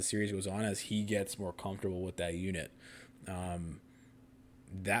think as the series goes on, as he gets more comfortable with that unit,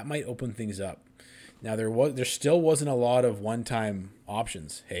 that might open things up. Now there still wasn't a lot of one-time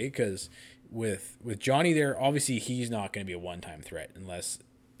options, because with Johnny there, obviously he's not going to be a one-time threat unless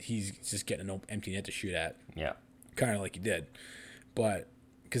he's just getting an empty net to shoot at. Yeah, kind of like he did, but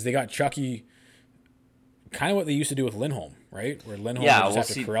because they got Chucky, kind of what they used to do with Lindholm, right? Where Lindholm would just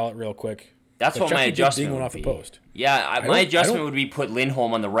have to corral it real quick. That's what my adjustment would off be. The post. Yeah, my adjustment would be put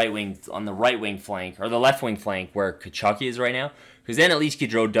Lindholm on the right wing flank, or the left wing flank where Tkachuk is right now, because then at least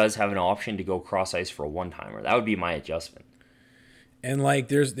Gaudreau does have an option to go cross ice for a one-timer. That would be my adjustment. And like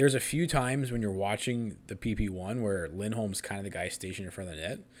there's a few times when you're watching the PP1 where Lindholm's kind of the guy stationed in front of the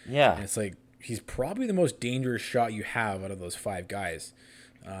net. Yeah. And it's like he's probably the most dangerous shot you have out of those 5 guys.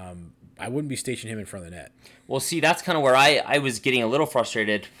 I wouldn't be stationing him in front of the net. Well, see, that's kind of where I was getting a little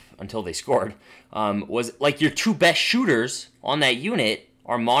frustrated until they scored. Was like your two best shooters on that unit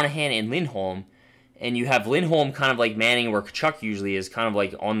are Monahan and Lindholm, and you have Lindholm kind of like manning where Kachuk usually is, kind of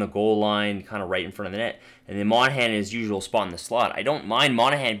like on the goal line, kind of right in front of the net, and then Monahan in his usual spot in the slot. I don't mind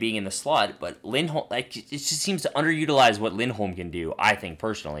Monahan being in the slot, but Lindholm, like, it just seems to underutilize what Lindholm can do, I think,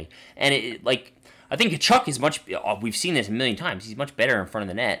 personally. And I think Kachuk is much. We've seen this a million times. He's much better in front of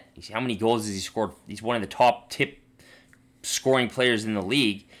the net. How many goals has he scored? He's one of the top tip scoring players in the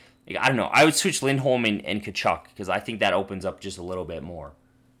league. Like, I don't know. I would switch Lindholm and Kachuk because I think that opens up just a little bit more.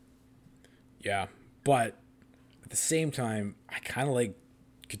 Yeah, but at the same time, I kind of like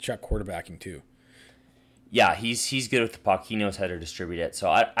Kachuk quarterbacking too. Yeah, he's good with the puck. He knows how to distribute it, so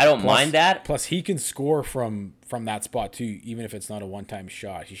I don't mind that. Plus, he can score from that spot too, even if it's not a one-time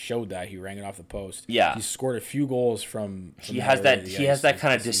shot. He showed that. He rang it off the post. Yeah, he scored a few goals from he has that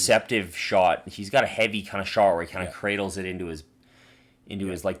kind of deceptive shot. He's got a heavy kind of shot where he kind of cradles it into his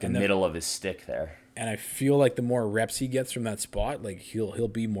like the middle of his stick there. And I feel like the more reps he gets from that spot, like he'll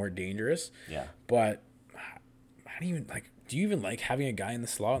be more dangerous. Yeah. But do you even like having a guy in the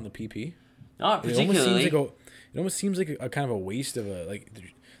slot in the PP? Not particularly. It almost seems like a kind of a waste of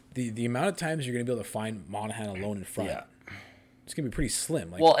the amount of times you're going to be able to find Monahan alone in front. Yeah. It's going to be pretty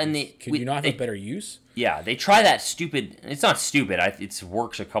slim. Like, well, and could you not have a better use? Yeah, they try that stupid. It's not stupid. It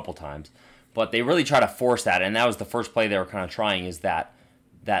works a couple times, but they really try to force that, and that was the first play they were kind of trying. Is that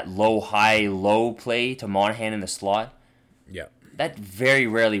low high low play to Monahan in the slot? Yeah, that very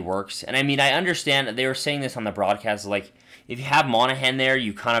rarely works. And I mean, I understand that they were saying this on the broadcast. Like, if you have Monahan there,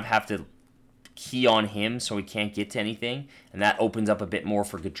 you kind of have to key on him so he can't get to anything, and that opens up a bit more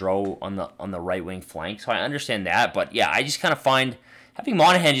for Gaudreau on the right wing flank. So I understand that, but yeah, I just kind of find having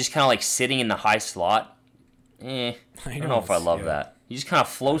Monahan just kind of like sitting in the high slot. I don't know if I love that. He just kind of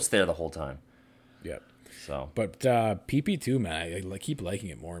floats there the whole time. Yep. So, but PP2, man, I keep liking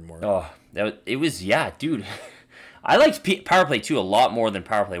it more and more. Oh, it was dude. I liked Power Play 2 a lot more than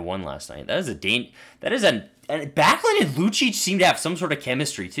Power Play 1 last night. And Backlund and Lucic seem to have some sort of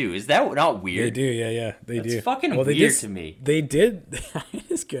chemistry too. Is that not weird? They do, yeah. They do. It's fucking weird to me. They did.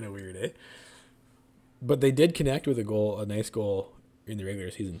 It's kind of weird, eh? But they did connect with a nice goal in the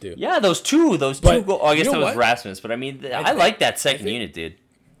regular season too. Yeah, those two goals. Oh, I guess that was Rasmus, but I mean, I like that second unit, dude.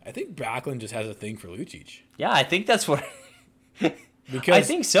 I think Backlund just has a thing for Lucic. Yeah, I think that's what. Because I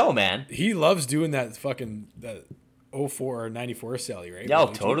think so, man. He loves doing that 04 or 94 Sally, right? Yeah,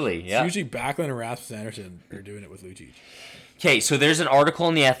 totally. Yeah. It's usually Backlund and Rasmus Anderson are doing it with Lucic. Okay, so there's an article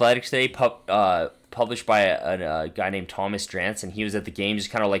in the Athletics today published by a guy named Thomas Drance, and he was at the game just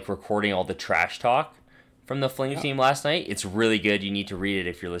kind of like recording all the trash talk from the Flames team last night. It's really good. You need to read it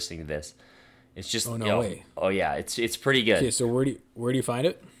if you're listening to this. It's just way. Oh yeah, it's pretty good. Okay, so where do you find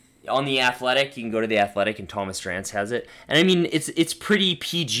it? On the Athletic, you can go to the Athletic, and Thomas Drance has it. And I mean, it's pretty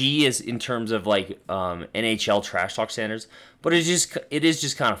PG as in terms of like NHL trash talk standards, but it is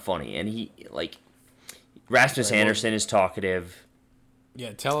just kind of funny. And he like Rasmus Anderson is talkative.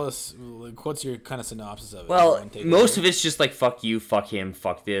 Yeah, tell us what's your kind of synopsis of it. Well, most of it's just like fuck you, fuck him,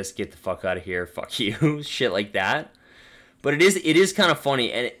 fuck this, get the fuck out of here, fuck you, shit like that. But it is kind of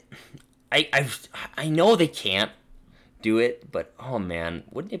funny, and I know they can't do it, but oh man,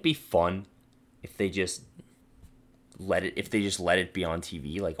 wouldn't it be fun if they just let it be on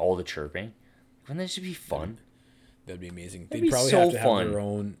TV, like all the chirping? Wouldn't that just be fun? That'd be amazing. They'd probably have to have their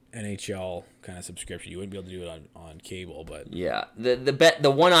own NHL kind of subscription. You wouldn't be able to do it on cable, but yeah. The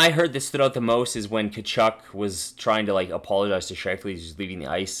one I heard that stood out the most is when Kachuk was trying to like apologize to Scheifele. He's just leaving the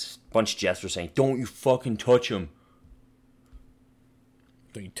ice. A bunch of Jets were saying, "Don't you fucking touch him!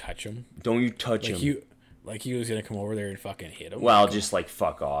 Don't you touch him! Don't you touch him!" Like he was gonna come over there and fucking hit him. Well, just like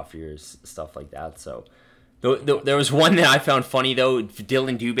fuck off, yours stuff like that. So, there was one that I found funny though.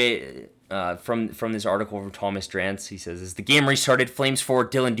 Dylan Dubé, from this article from Thomas Drance, he says, as the game restarted, Flames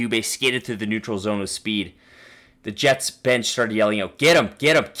forward Dylan Dubé skated through the neutral zone with speed. The Jets bench started yelling out, "Get him!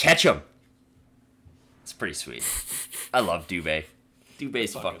 Get him! Catch him!" It's pretty sweet. I love Dubé.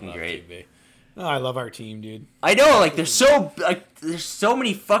 Dubé's fucking great. Dubé. Oh, I love our team, dude. I know, there's so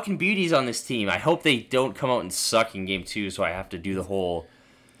many fucking beauties on this team. I hope they don't come out and suck in game 2, so I have to do the whole...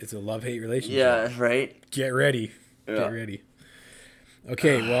 It's a love-hate relationship. Yeah, right? Get ready. Yeah. Get ready.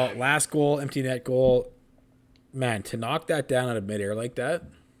 Okay, well, last goal, empty net goal. Man, to knock that down out of midair like that,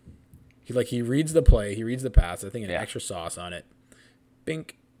 he reads the play, he reads the pass, I think an extra sauce on it.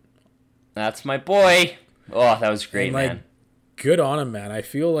 Bink. That's my boy. Oh, that was great, man. Good on him, man. I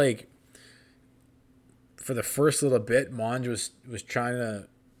feel like for the first little bit, Monge was trying to,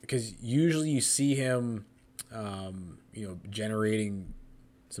 because usually you see him, generating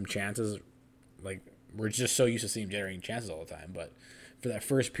some chances. Like, we're just so used to seeing him generating chances all the time. But for that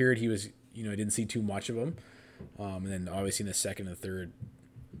first period, he was, I didn't see too much of him. And then obviously in the second and third,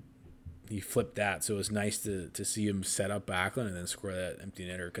 he flipped that. So it was nice to see him set up Backlund and then score that empty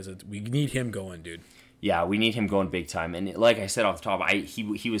netter because we need him going, dude. Yeah, we need him going big time. And like I said off the top,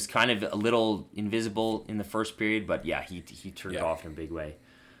 he was kind of a little invisible in the first period, but yeah, he turned it off in a big way.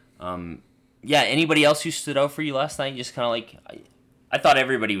 Yeah, anybody else who stood out for you last night? Just kind of like, I thought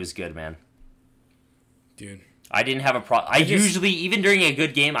everybody was good, man. Dude. I didn't have a problem. Usually, even during a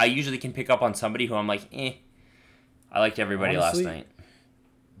good game, I usually can pick up on somebody who I'm like, I liked everybody honestly, last night.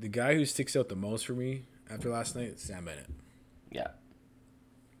 The guy who sticks out the most for me after last night is Sam Bennett. Yeah.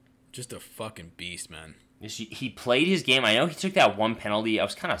 Just a fucking beast, man. He played his game. I know he took that one penalty. I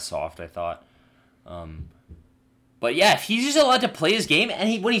was kind of soft, I thought. But yeah, if he's just allowed to play his game,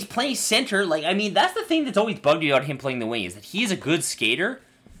 and when he's playing center, like, I mean, that's the thing that's always bugged me about him playing the wing, is that he is a good skater,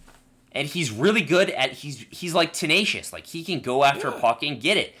 and he's really good at, he's like tenacious. Like, he can go after a puck and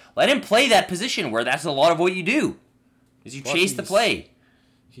get it. Let him play that position where that's a lot of what you do, is you chase the play.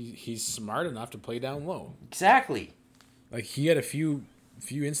 He's smart enough to play down low. Exactly. Like, he had a few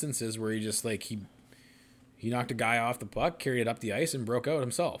instances where he just, like, he knocked a guy off the puck, carried it up the ice, and broke out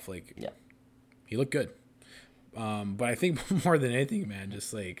himself. Like, he looked good. But I think more than anything, man,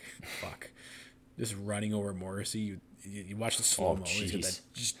 just like, just running over Morrissey. You watch the slow-mo. He's got that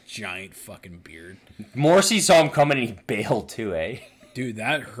just giant fucking beard. Morrissey saw him coming and he bailed too, eh? Dude,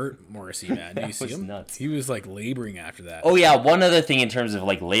 that hurt Morrissey, man. Did you see him? Nuts. He was, like, laboring after that. Oh, yeah, one other thing in terms of,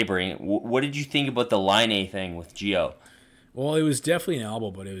 like, laboring. What did you think about the Line A thing with Gio? Well, it was definitely an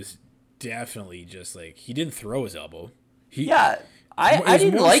elbow, but it was definitely just, like, he didn't throw his elbow. I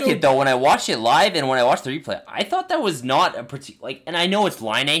didn't like it, though, when I watched it live and when I watched the replay. I thought that was not a like, and I know it's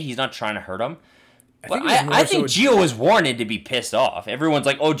Line A, he's not trying to hurt him. But I think Gio was warranted to be pissed off. Everyone's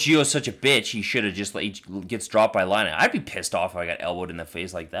like, oh, Gio's such a bitch, he should have just, like, he gets dropped by Line A. I'd be pissed off if I got elbowed in the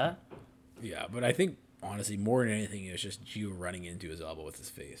face like that. Yeah, but I think, honestly, more than anything, it was just Gio running into his elbow with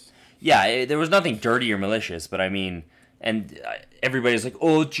his face. Yeah, there was nothing dirty or malicious, but I mean, and everybody's like,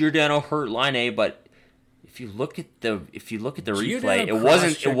 oh, Giordano hurt Line A, but if you look at the replay,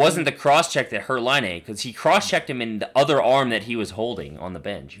 it wasn't the cross check that hurt Line A, because he cross checked him in the other arm that he was holding on the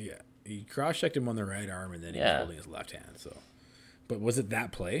bench. Yeah, he cross checked him on the right arm, and then he was holding his left hand. So, but was it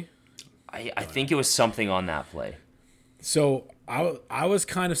that play? I think it was something on that play. So I was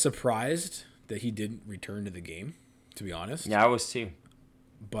kind of surprised that he didn't return to the game, to be honest. Yeah, I was too.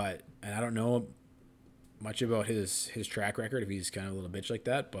 But and I don't know much about his track record if he's kind of a little bitch like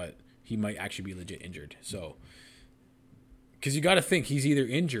that, but he might actually be legit injured. So, because you got to think he's either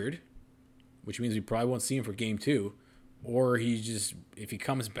injured, which means we probably won't see him for game 2, or he's just, if he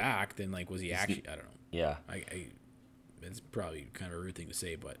comes back, then, like, was he actually, I don't know. Yeah. It's probably kind of a rude thing to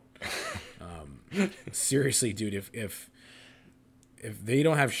say, but seriously, dude, if they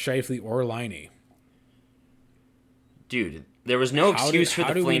don't have Scheifele or Laine, dude, there was no excuse for the Flames.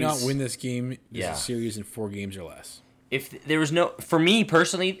 How do we not win this game, this series in 4 games or less? If there was for me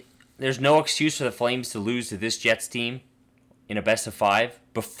personally, there's no excuse for the Flames to lose to this Jets team in a best of 5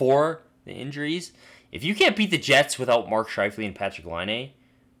 before the injuries. If you can't beat the Jets without Mark Scheifele and Patrick Laine,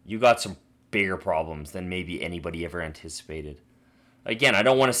 you got some bigger problems than maybe anybody ever anticipated. Again, I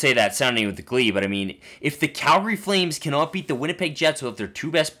don't want to say that sounding with the glee, but I mean, if the Calgary Flames cannot beat the Winnipeg Jets without their 2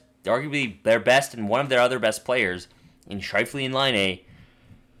 best, arguably their best and one of their other best players in Scheifele and Laine,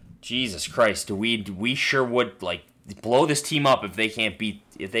 Jesus Christ, we sure would, like, blow this team up if they can't beat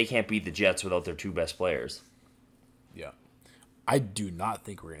the Jets without their 2 best players. Yeah, I do not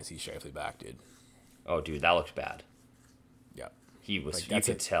think we're gonna see Scheifele back, dude. Oh, dude, that looks bad. Yeah, he was. Like,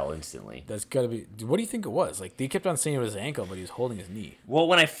 you could tell instantly. That's gotta be. What do you think it was? Like, they kept on saying it was his ankle, but he was holding his knee. Well,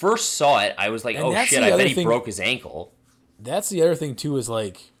 when I first saw it, I was like, "Oh shit! I bet he broke his ankle." That's the other thing too. Is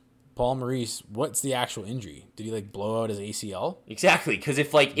like, Paul Maurice, what's the actual injury? Did he, like, blow out his ACL? Exactly, because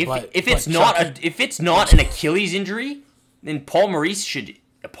if it's not an Achilles injury, then Paul Maurice should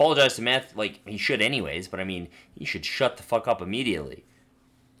apologize to Matt. Like, he should anyways, but I mean, he should shut the fuck up immediately.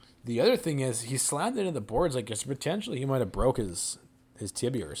 The other thing is, he slammed into the boards. Like, potentially he might have broke his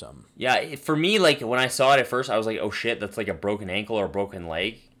tibia or something. Yeah, for me, like, when I saw it at first, I was like, oh shit, that's like a broken ankle or a broken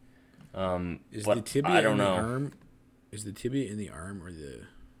leg. Is the tibia in the arm? Is the tibia in the arm or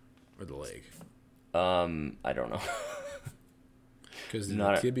the leg? I don't know. Because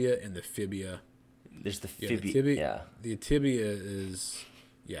the tibia and the fibia. There's the fibia. The tibia is,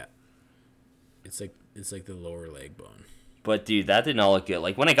 it's like the lower leg bone. But dude, that did not look good.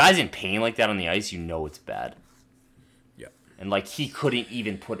 Like, when a guy's in pain like that on the ice, you know it's bad. Yeah. And like he couldn't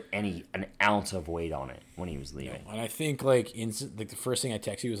even put an ounce of weight on it when he was leaving. And I think like the first thing I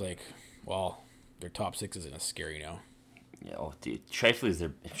texted you was like, well, their top six isn't as scary now. Yeah, oh, dude,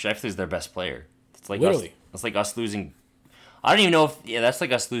 Scheifele's their best player. It's like Literally. It's like us losing. I don't even know if that's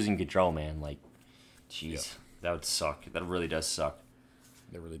like us losing Gaudreau, man. Like, jeez, that would suck. That really does suck.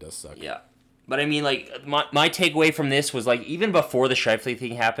 That really does suck. Yeah, but I mean, like my takeaway from this was like even before the Scheifele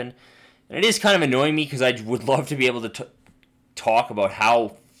thing happened, and it is kind of annoying me because I would love to be able to talk about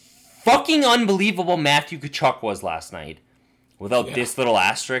how fucking unbelievable Matthew Tkachuk was last night without this little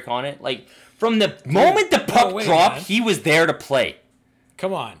asterisk on it. Like, from the moment the puck dropped, man. He was there to play.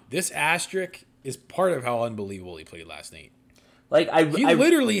 Come on. This asterisk is part of how unbelievable he played last night. Like, he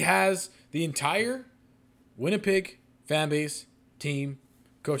literally has the entire Winnipeg fan base, team,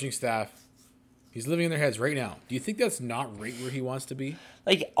 coaching staff. He's living in their heads right now. Do you think that's not right where he wants to be?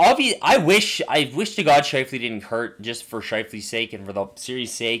 Like, I wish to God Scheifele didn't hurt just for Scheifele's sake and for the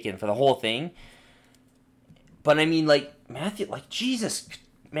series' sake and for the whole thing. But I mean, like, Matthew Tkachuk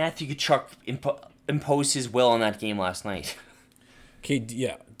imposed his will on that game last night. Okay,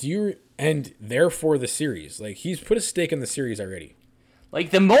 yeah. And therefore the series. Like, he's put a stake in the series already.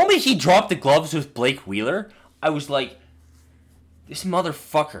 Like, the moment he dropped the gloves with Blake Wheeler, I was like, this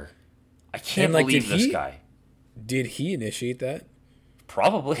motherfucker. I can't believe this guy. Did he initiate that?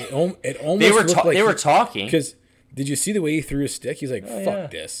 Probably. It almost they were talking. Because did you see the way he threw his stick? He's like,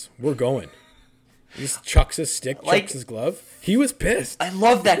 fuck this. We're going. He just chucks his stick, chucks his glove. He was pissed. I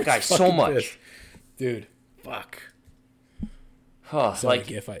love that guy so much. Pissed. Dude, fuck. Huh, you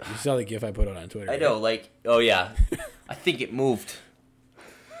saw the gif I put on Twitter. I know, like, oh yeah. I think it moved.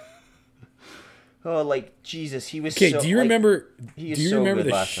 Oh, like, Jesus, he was okay, do you remember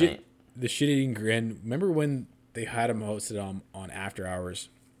the shit? The shit-eating grin. Remember when they had him hosted on After Hours,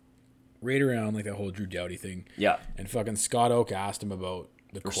 right around like the whole Drew Doughty thing? Yeah. And fucking Scott Oak asked him about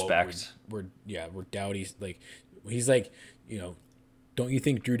the respect. Where Doughty's like, he's like, don't you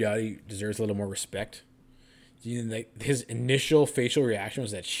think Drew Doughty deserves a little more respect? Like his initial facial reaction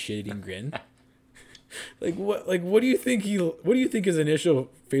was that shit-eating grin. What do you think his initial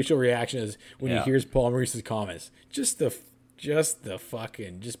facial reaction is when he hears Paul Maurice's comments? Just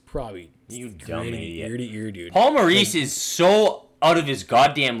probably you dumb idiot. Ear to ear, dude. Paul Maurice is so out of his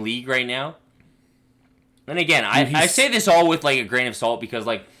goddamn league right now. And again, I say this all with like a grain of salt because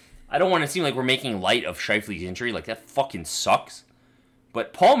like I don't want to seem like we're making light of Scheifele's injury. Like that fucking sucks.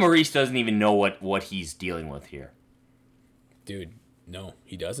 But Paul Maurice doesn't even know what he's dealing with here. Dude, no,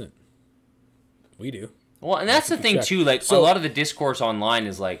 he doesn't. We do. Well, and that's the thing too. Like a lot of the discourse online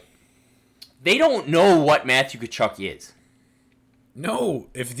is like they don't know what Matthew Tkachuk is. No,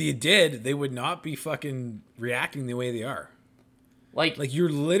 if they did, they would not be fucking reacting the way they are. Like you're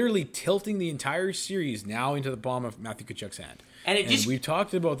literally tilting the entire series now into the palm of Matthew Tkachuk's hand. And we've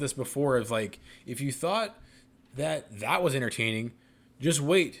talked about this before. Of like, if you thought that was entertaining, just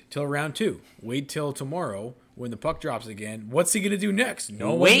wait till round 2. Wait till tomorrow when the puck drops again. What's he gonna do next?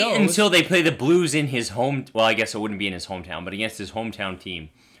 No one knows. Wait until they play the Blues in his home. Well, I guess it wouldn't be in his hometown, but against his hometown team.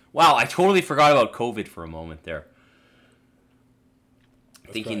 Wow, I totally forgot about COVID for a moment there.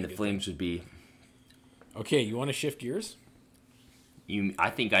 Thinking the Flames would be. Okay, you want to shift gears? I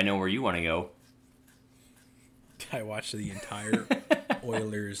think I know where you want to go. I watched the entire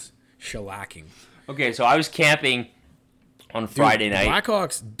Oilers shellacking. Okay, so I was camping on Friday night.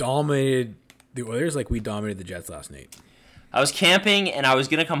 Blackhawks dominated the Oilers like we dominated the Jets last night. I was camping and I was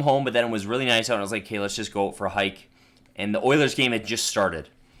gonna come home, but then it was really nice out, and I was like, "Okay, let's just go out for a hike." And the Oilers game had just started,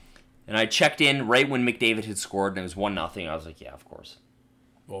 and I checked in right when McDavid had scored, and it was 1-0. I was like, "Yeah, of course."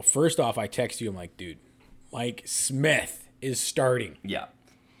 Well, first off, I text you. I'm like, dude, Mike Smith is starting. Yeah.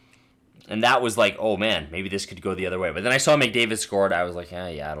 And that was like, oh, man, maybe this could go the other way. But then I saw McDavid scored. I was like,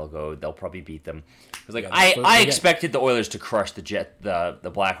 yeah, it'll go. They'll probably beat them. I was like, I expected the Oilers to crush the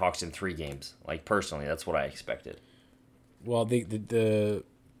Blackhawks in 3 games. Like, personally, that's what I expected. Well, the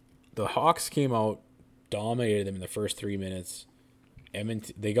Hawks came out, dominated them in the first 3 minutes.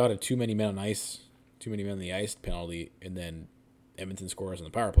 Edmonton, they got a too many men on the ice penalty, and then Edmonton scores on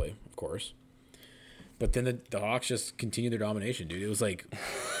the power play, of course. But then the Hawks just continued their domination, dude. It was like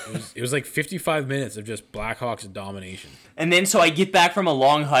 55 minutes of just Blackhawks domination. And then so I get back from a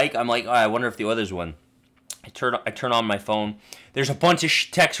long hike. I'm like, I wonder if the Oilers won. I turn on my phone. There's a bunch of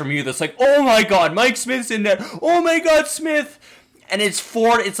texts from you that's like, oh my God, Mike Smith's in there. Oh my God, Smith. And it's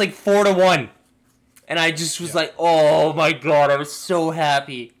like 4-1. And I just was like, oh my God, I was so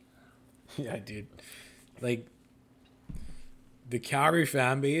happy. Yeah, dude. Like, the Calgary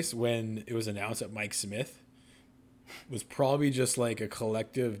fan base, when it was announced that Mike Smith was probably just like a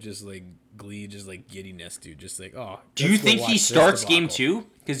collective, just like glee, just like giddiness, dude. Just like, oh. Do you think he starts game 2?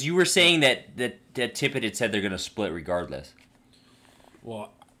 Because you were saying that Tippett had said they're going to split regardless.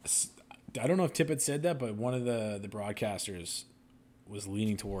 Well, I don't know if Tippett said that, but one of the broadcasters was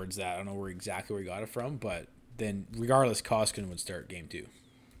leaning towards that. I don't know exactly where he got it from, but then regardless, Koskinen would start game 2.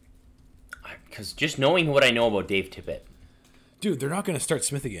 Because just knowing what I know about Dave Tippett. Dude, they're not going to start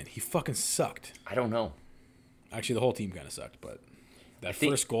Smith again. He fucking sucked. I don't know. Actually, the whole team kind of sucked, but that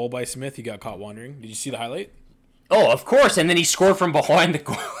first goal by Smith, he got caught wandering. Did you see the highlight? Oh, of course, and then he scored from behind the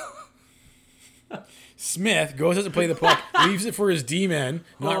goal. Smith goes out to play the puck, leaves it for his D-man,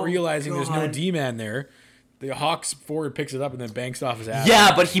 not realizing there's no D-man there. The Hawks forward picks it up and then banks off his ass.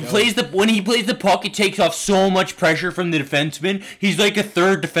 Yeah, but when he plays the puck, it takes off so much pressure from the defenseman. He's like a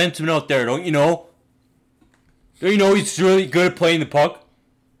third defenseman out there, don't you know? Don't you know he's really good at playing the puck?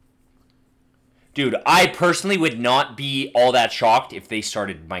 Dude, I personally would not be all that shocked if they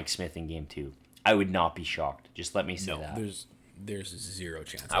started Mike Smith in game 2. I would not be shocked. Just let me say that. There's zero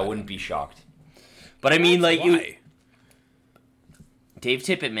chance. I wouldn't be shocked. But I mean, like, why? Dave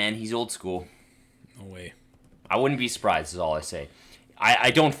Tippett, man, he's old school. No way. I wouldn't be surprised, is all I say. I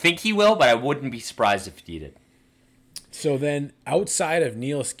don't think he will, but I wouldn't be surprised if he did. So then, outside of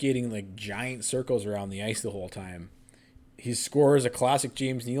Neil skating like giant circles around the ice the whole time, he scores a classic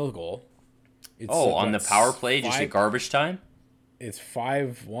James Neal goal. It's on the power play, just a garbage time? It's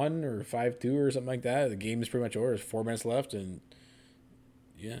 5-1 or 5-2 or something like that. The game is pretty much over. There's 4 minutes left, and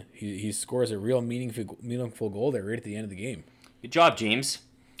yeah, he scores a real meaningful goal there right at the end of the game. Good job, James.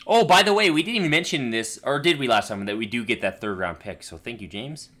 Oh, by the way, we didn't even mention this, or did we last time, that we do get that 3rd round pick, so thank you,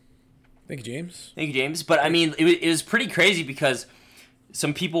 James. Thank you, James. Thank you, James. But, I mean, it was pretty crazy because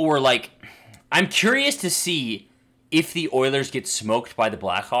some people were like, I'm curious to see if the Oilers get smoked by the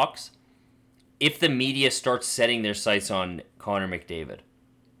Blackhawks, if the media starts setting their sights on Connor McDavid.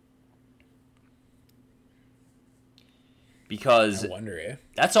 Because I wonder,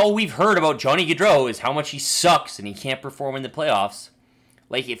 that's all we've heard about Johnny Gaudreau is how much he sucks and he can't perform in the playoffs.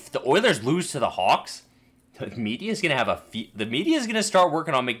 Like, if the Oilers lose to the Hawks, the media's going to start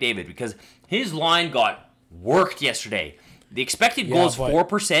working on McDavid because his line got worked yesterday. The expected goal is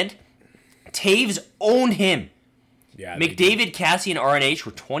 4%. Taves owned him. Yeah, McDavid, Cassie, and RNH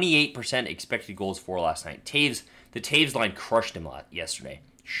were 28% expected goals for last night. The Taves line crushed him yesterday.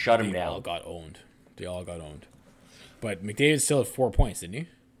 Shut him down. They all got owned. But McDavid still had 4 points, didn't he?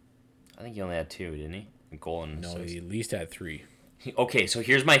 I think he only had 2, didn't he? A goal and no, he at least had 3. Okay, so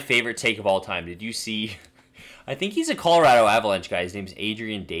here's my favorite take of all time. Did you see? I think he's a Colorado Avalanche guy. His name's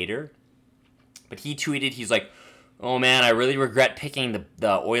Adrian Dater. But he tweeted, he's like, oh man, I really regret picking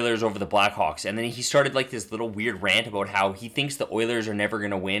the Oilers over the Blackhawks. And then he started like this little weird rant about how he thinks the Oilers are never going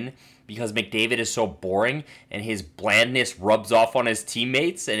to win because McDavid is so boring and his blandness rubs off on his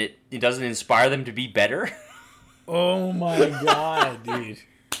teammates and it doesn't inspire them to be better. Oh my god, dude.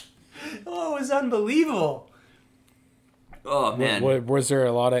 Oh, it was unbelievable. Oh, man. Was there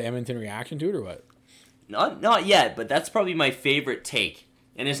a lot of Edmonton reaction to it or what? Not yet, but that's probably my favorite take.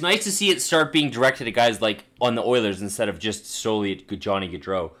 And it's nice to see it start being directed at guys like on the Oilers instead of just solely at Johnny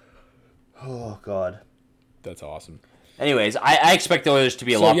Gaudreau. Oh, God. That's awesome. Anyways, I expect the Oilers to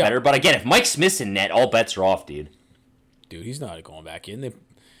be a lot better. But again, if Mike Smith's in net, all bets are off, dude. Dude, he's not going back in.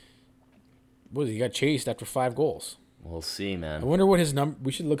 He got chased after 5 goals. We'll see, man. I wonder what his number.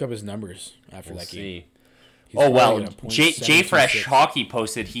 We should look up his numbers after that game. Oh well, Jay Fresh Hockey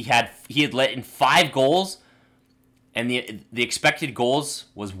posted he had let in 5 goals, and the expected goals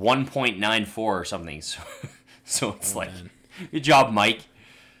was 1.94 or something. So it's man. Good job, Mike.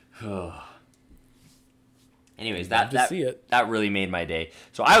 Anyways, that really made my day.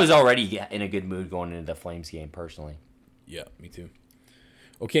 So I was already in a good mood going into the Flames game personally. Yeah, me too.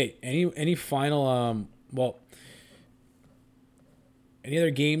 Okay, any final any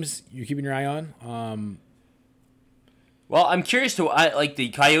other games you're keeping your eye on? Well, I'm curious to like the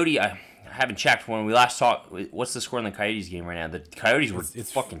Coyote. I haven't checked when we last talked. What's the score in the Coyotes game right now? The Coyotes were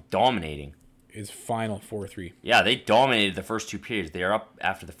fucking dominating. It's final 4-3. Yeah, they dominated the first 2 periods. They are up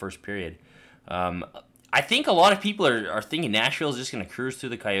after the first period. I think a lot of people are thinking Nashville's just going to cruise through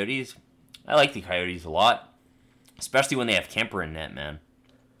the Coyotes. I like the Coyotes a lot, especially when they have Kemper in net, man.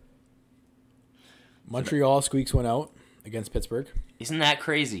 Montreal squeaks one out against Pittsburgh. Isn't that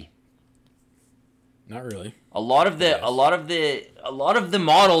crazy? Not really. A lot of the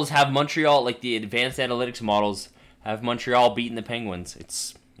models have Montreal, like the advanced analytics models, have Montreal beating the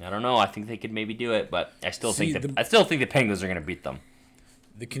Penguins. I don't know. I think they could maybe do it, but I still think the Penguins are going to beat them.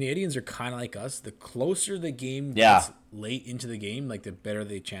 The Canadians are kind of like us. The closer the game gets late into the game, like the better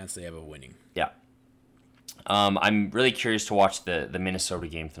the chance they have of winning. Yeah. I'm really curious to watch the Minnesota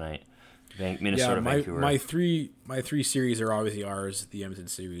game tonight. Yeah, Minnesota, Vancouver. my three series are obviously ours: the Edmonton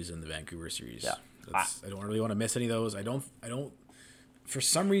series and the Vancouver series. Yeah. I don't really want to miss any of those. I don't. For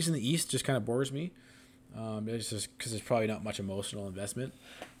some reason, the East just kind of bores me. It's just because there's probably not much emotional investment.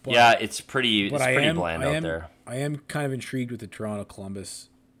 But, yeah, it's pretty but bland out there. I am kind of intrigued with the Toronto Columbus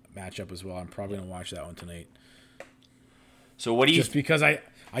matchup as well. I'm probably gonna watch that one tonight. So what do you? Just because I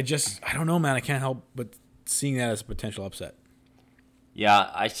don't know, man. I can't help but seeing that as a potential upset. Yeah,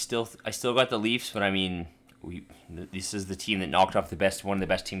 I still got the Leafs, but I mean, this is the team that knocked off one of the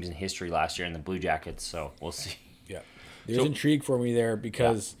best teams in history last year in the Blue Jackets. So we'll see. Yeah, there's intrigue for me there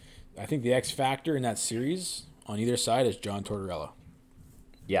because I think the X factor in that series on either side is John Tortorella.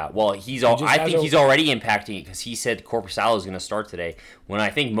 Yeah, well, I think he's already impacting it because he said Korpisalo is going to start today. When I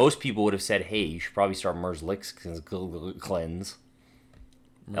think most people would have said, "Hey, you should probably start Merzlikins."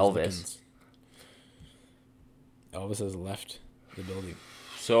 Elvis has left the building.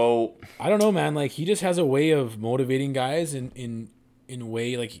 So I don't know, man. Like he just has a way of motivating guys in a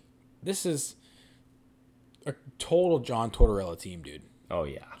way like this is a total John Tortorella team, dude. Oh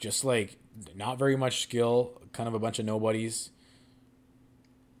yeah, just like not very much skill, kind of a bunch of nobodies.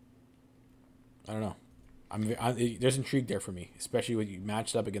 I don't know. There's intrigue there for me, especially when you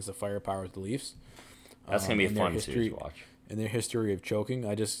matched up against the firepower of the Leafs. That's gonna be a fun series to watch. And their history of choking,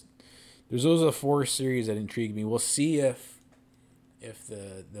 those are the four series that intrigue me. We'll see if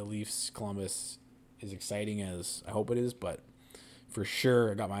the Leafs Columbus is exciting as I hope it is, but for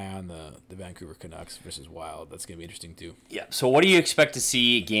sure I got my eye on the Vancouver Canucks versus Wild. That's gonna be interesting too. Yeah. So what do you expect to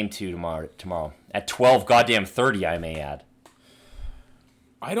see game 2 tomorrow at 12:30? I may add.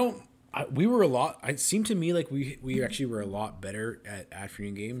 We were a lot. It seemed to me like we actually were a lot better at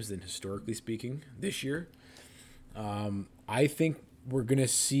afternoon games than historically speaking this year. I think we're gonna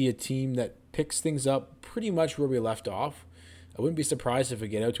see a team that picks things up pretty much where we left off. I wouldn't be surprised if we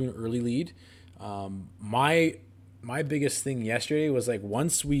get out to an early lead. My biggest thing yesterday was like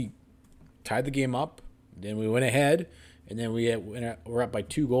once we tied the game up, then we went ahead, and then we're up by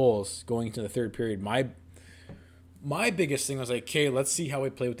 2 goals going into the third period. My biggest thing was like, okay, let's see how we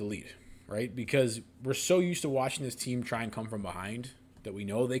play with the lead, right? Because we're so used to watching this team try and come from behind that we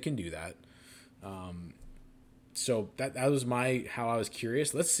know they can do that. So that was how I was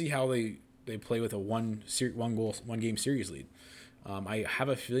curious. Let's see how they play with a one game series lead. I have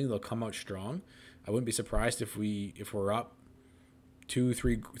a feeling they'll come out strong. I wouldn't be surprised if we're up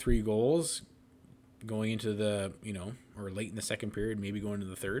 2-3 goals going into the or late in the second period, maybe going into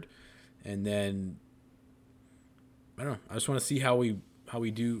the third, and then I don't know. I just want to see how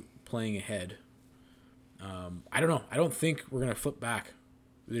we do playing ahead. I don't know. I don't think we're gonna flip back.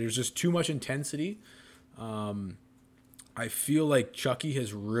 There's just too much intensity. I feel like Chucky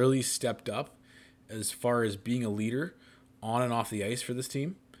has really stepped up as far as being a leader on and off the ice for this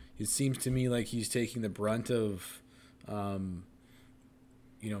team. It seems to me like he's taking the brunt of,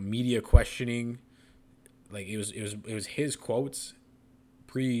 media questioning. Like it was his quotes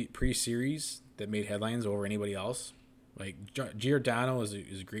pre-series that made headlines over anybody else. Like Giordano is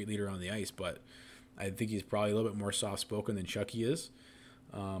a great leader on the ice, but I think he's probably a little bit more soft-spoken than Chucky is.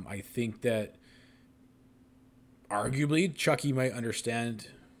 I think that arguably Chucky might understand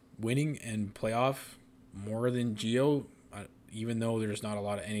winning and playoff more than Gio, even though there's not a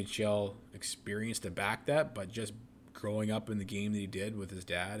lot of NHL experience to back that, but just growing up in the game that he did with his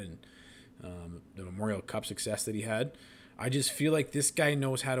dad and the Memorial Cup success that he had, I just feel like this guy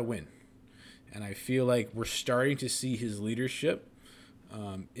knows how to win. And I feel like we're starting to see his leadership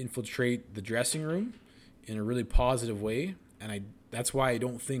infiltrate the dressing room in a really positive way. And that's why I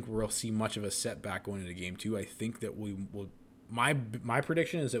don't think we'll see much of a setback going into game 2. I think that we will. My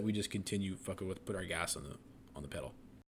prediction is that we just continue put our gas on the pedal.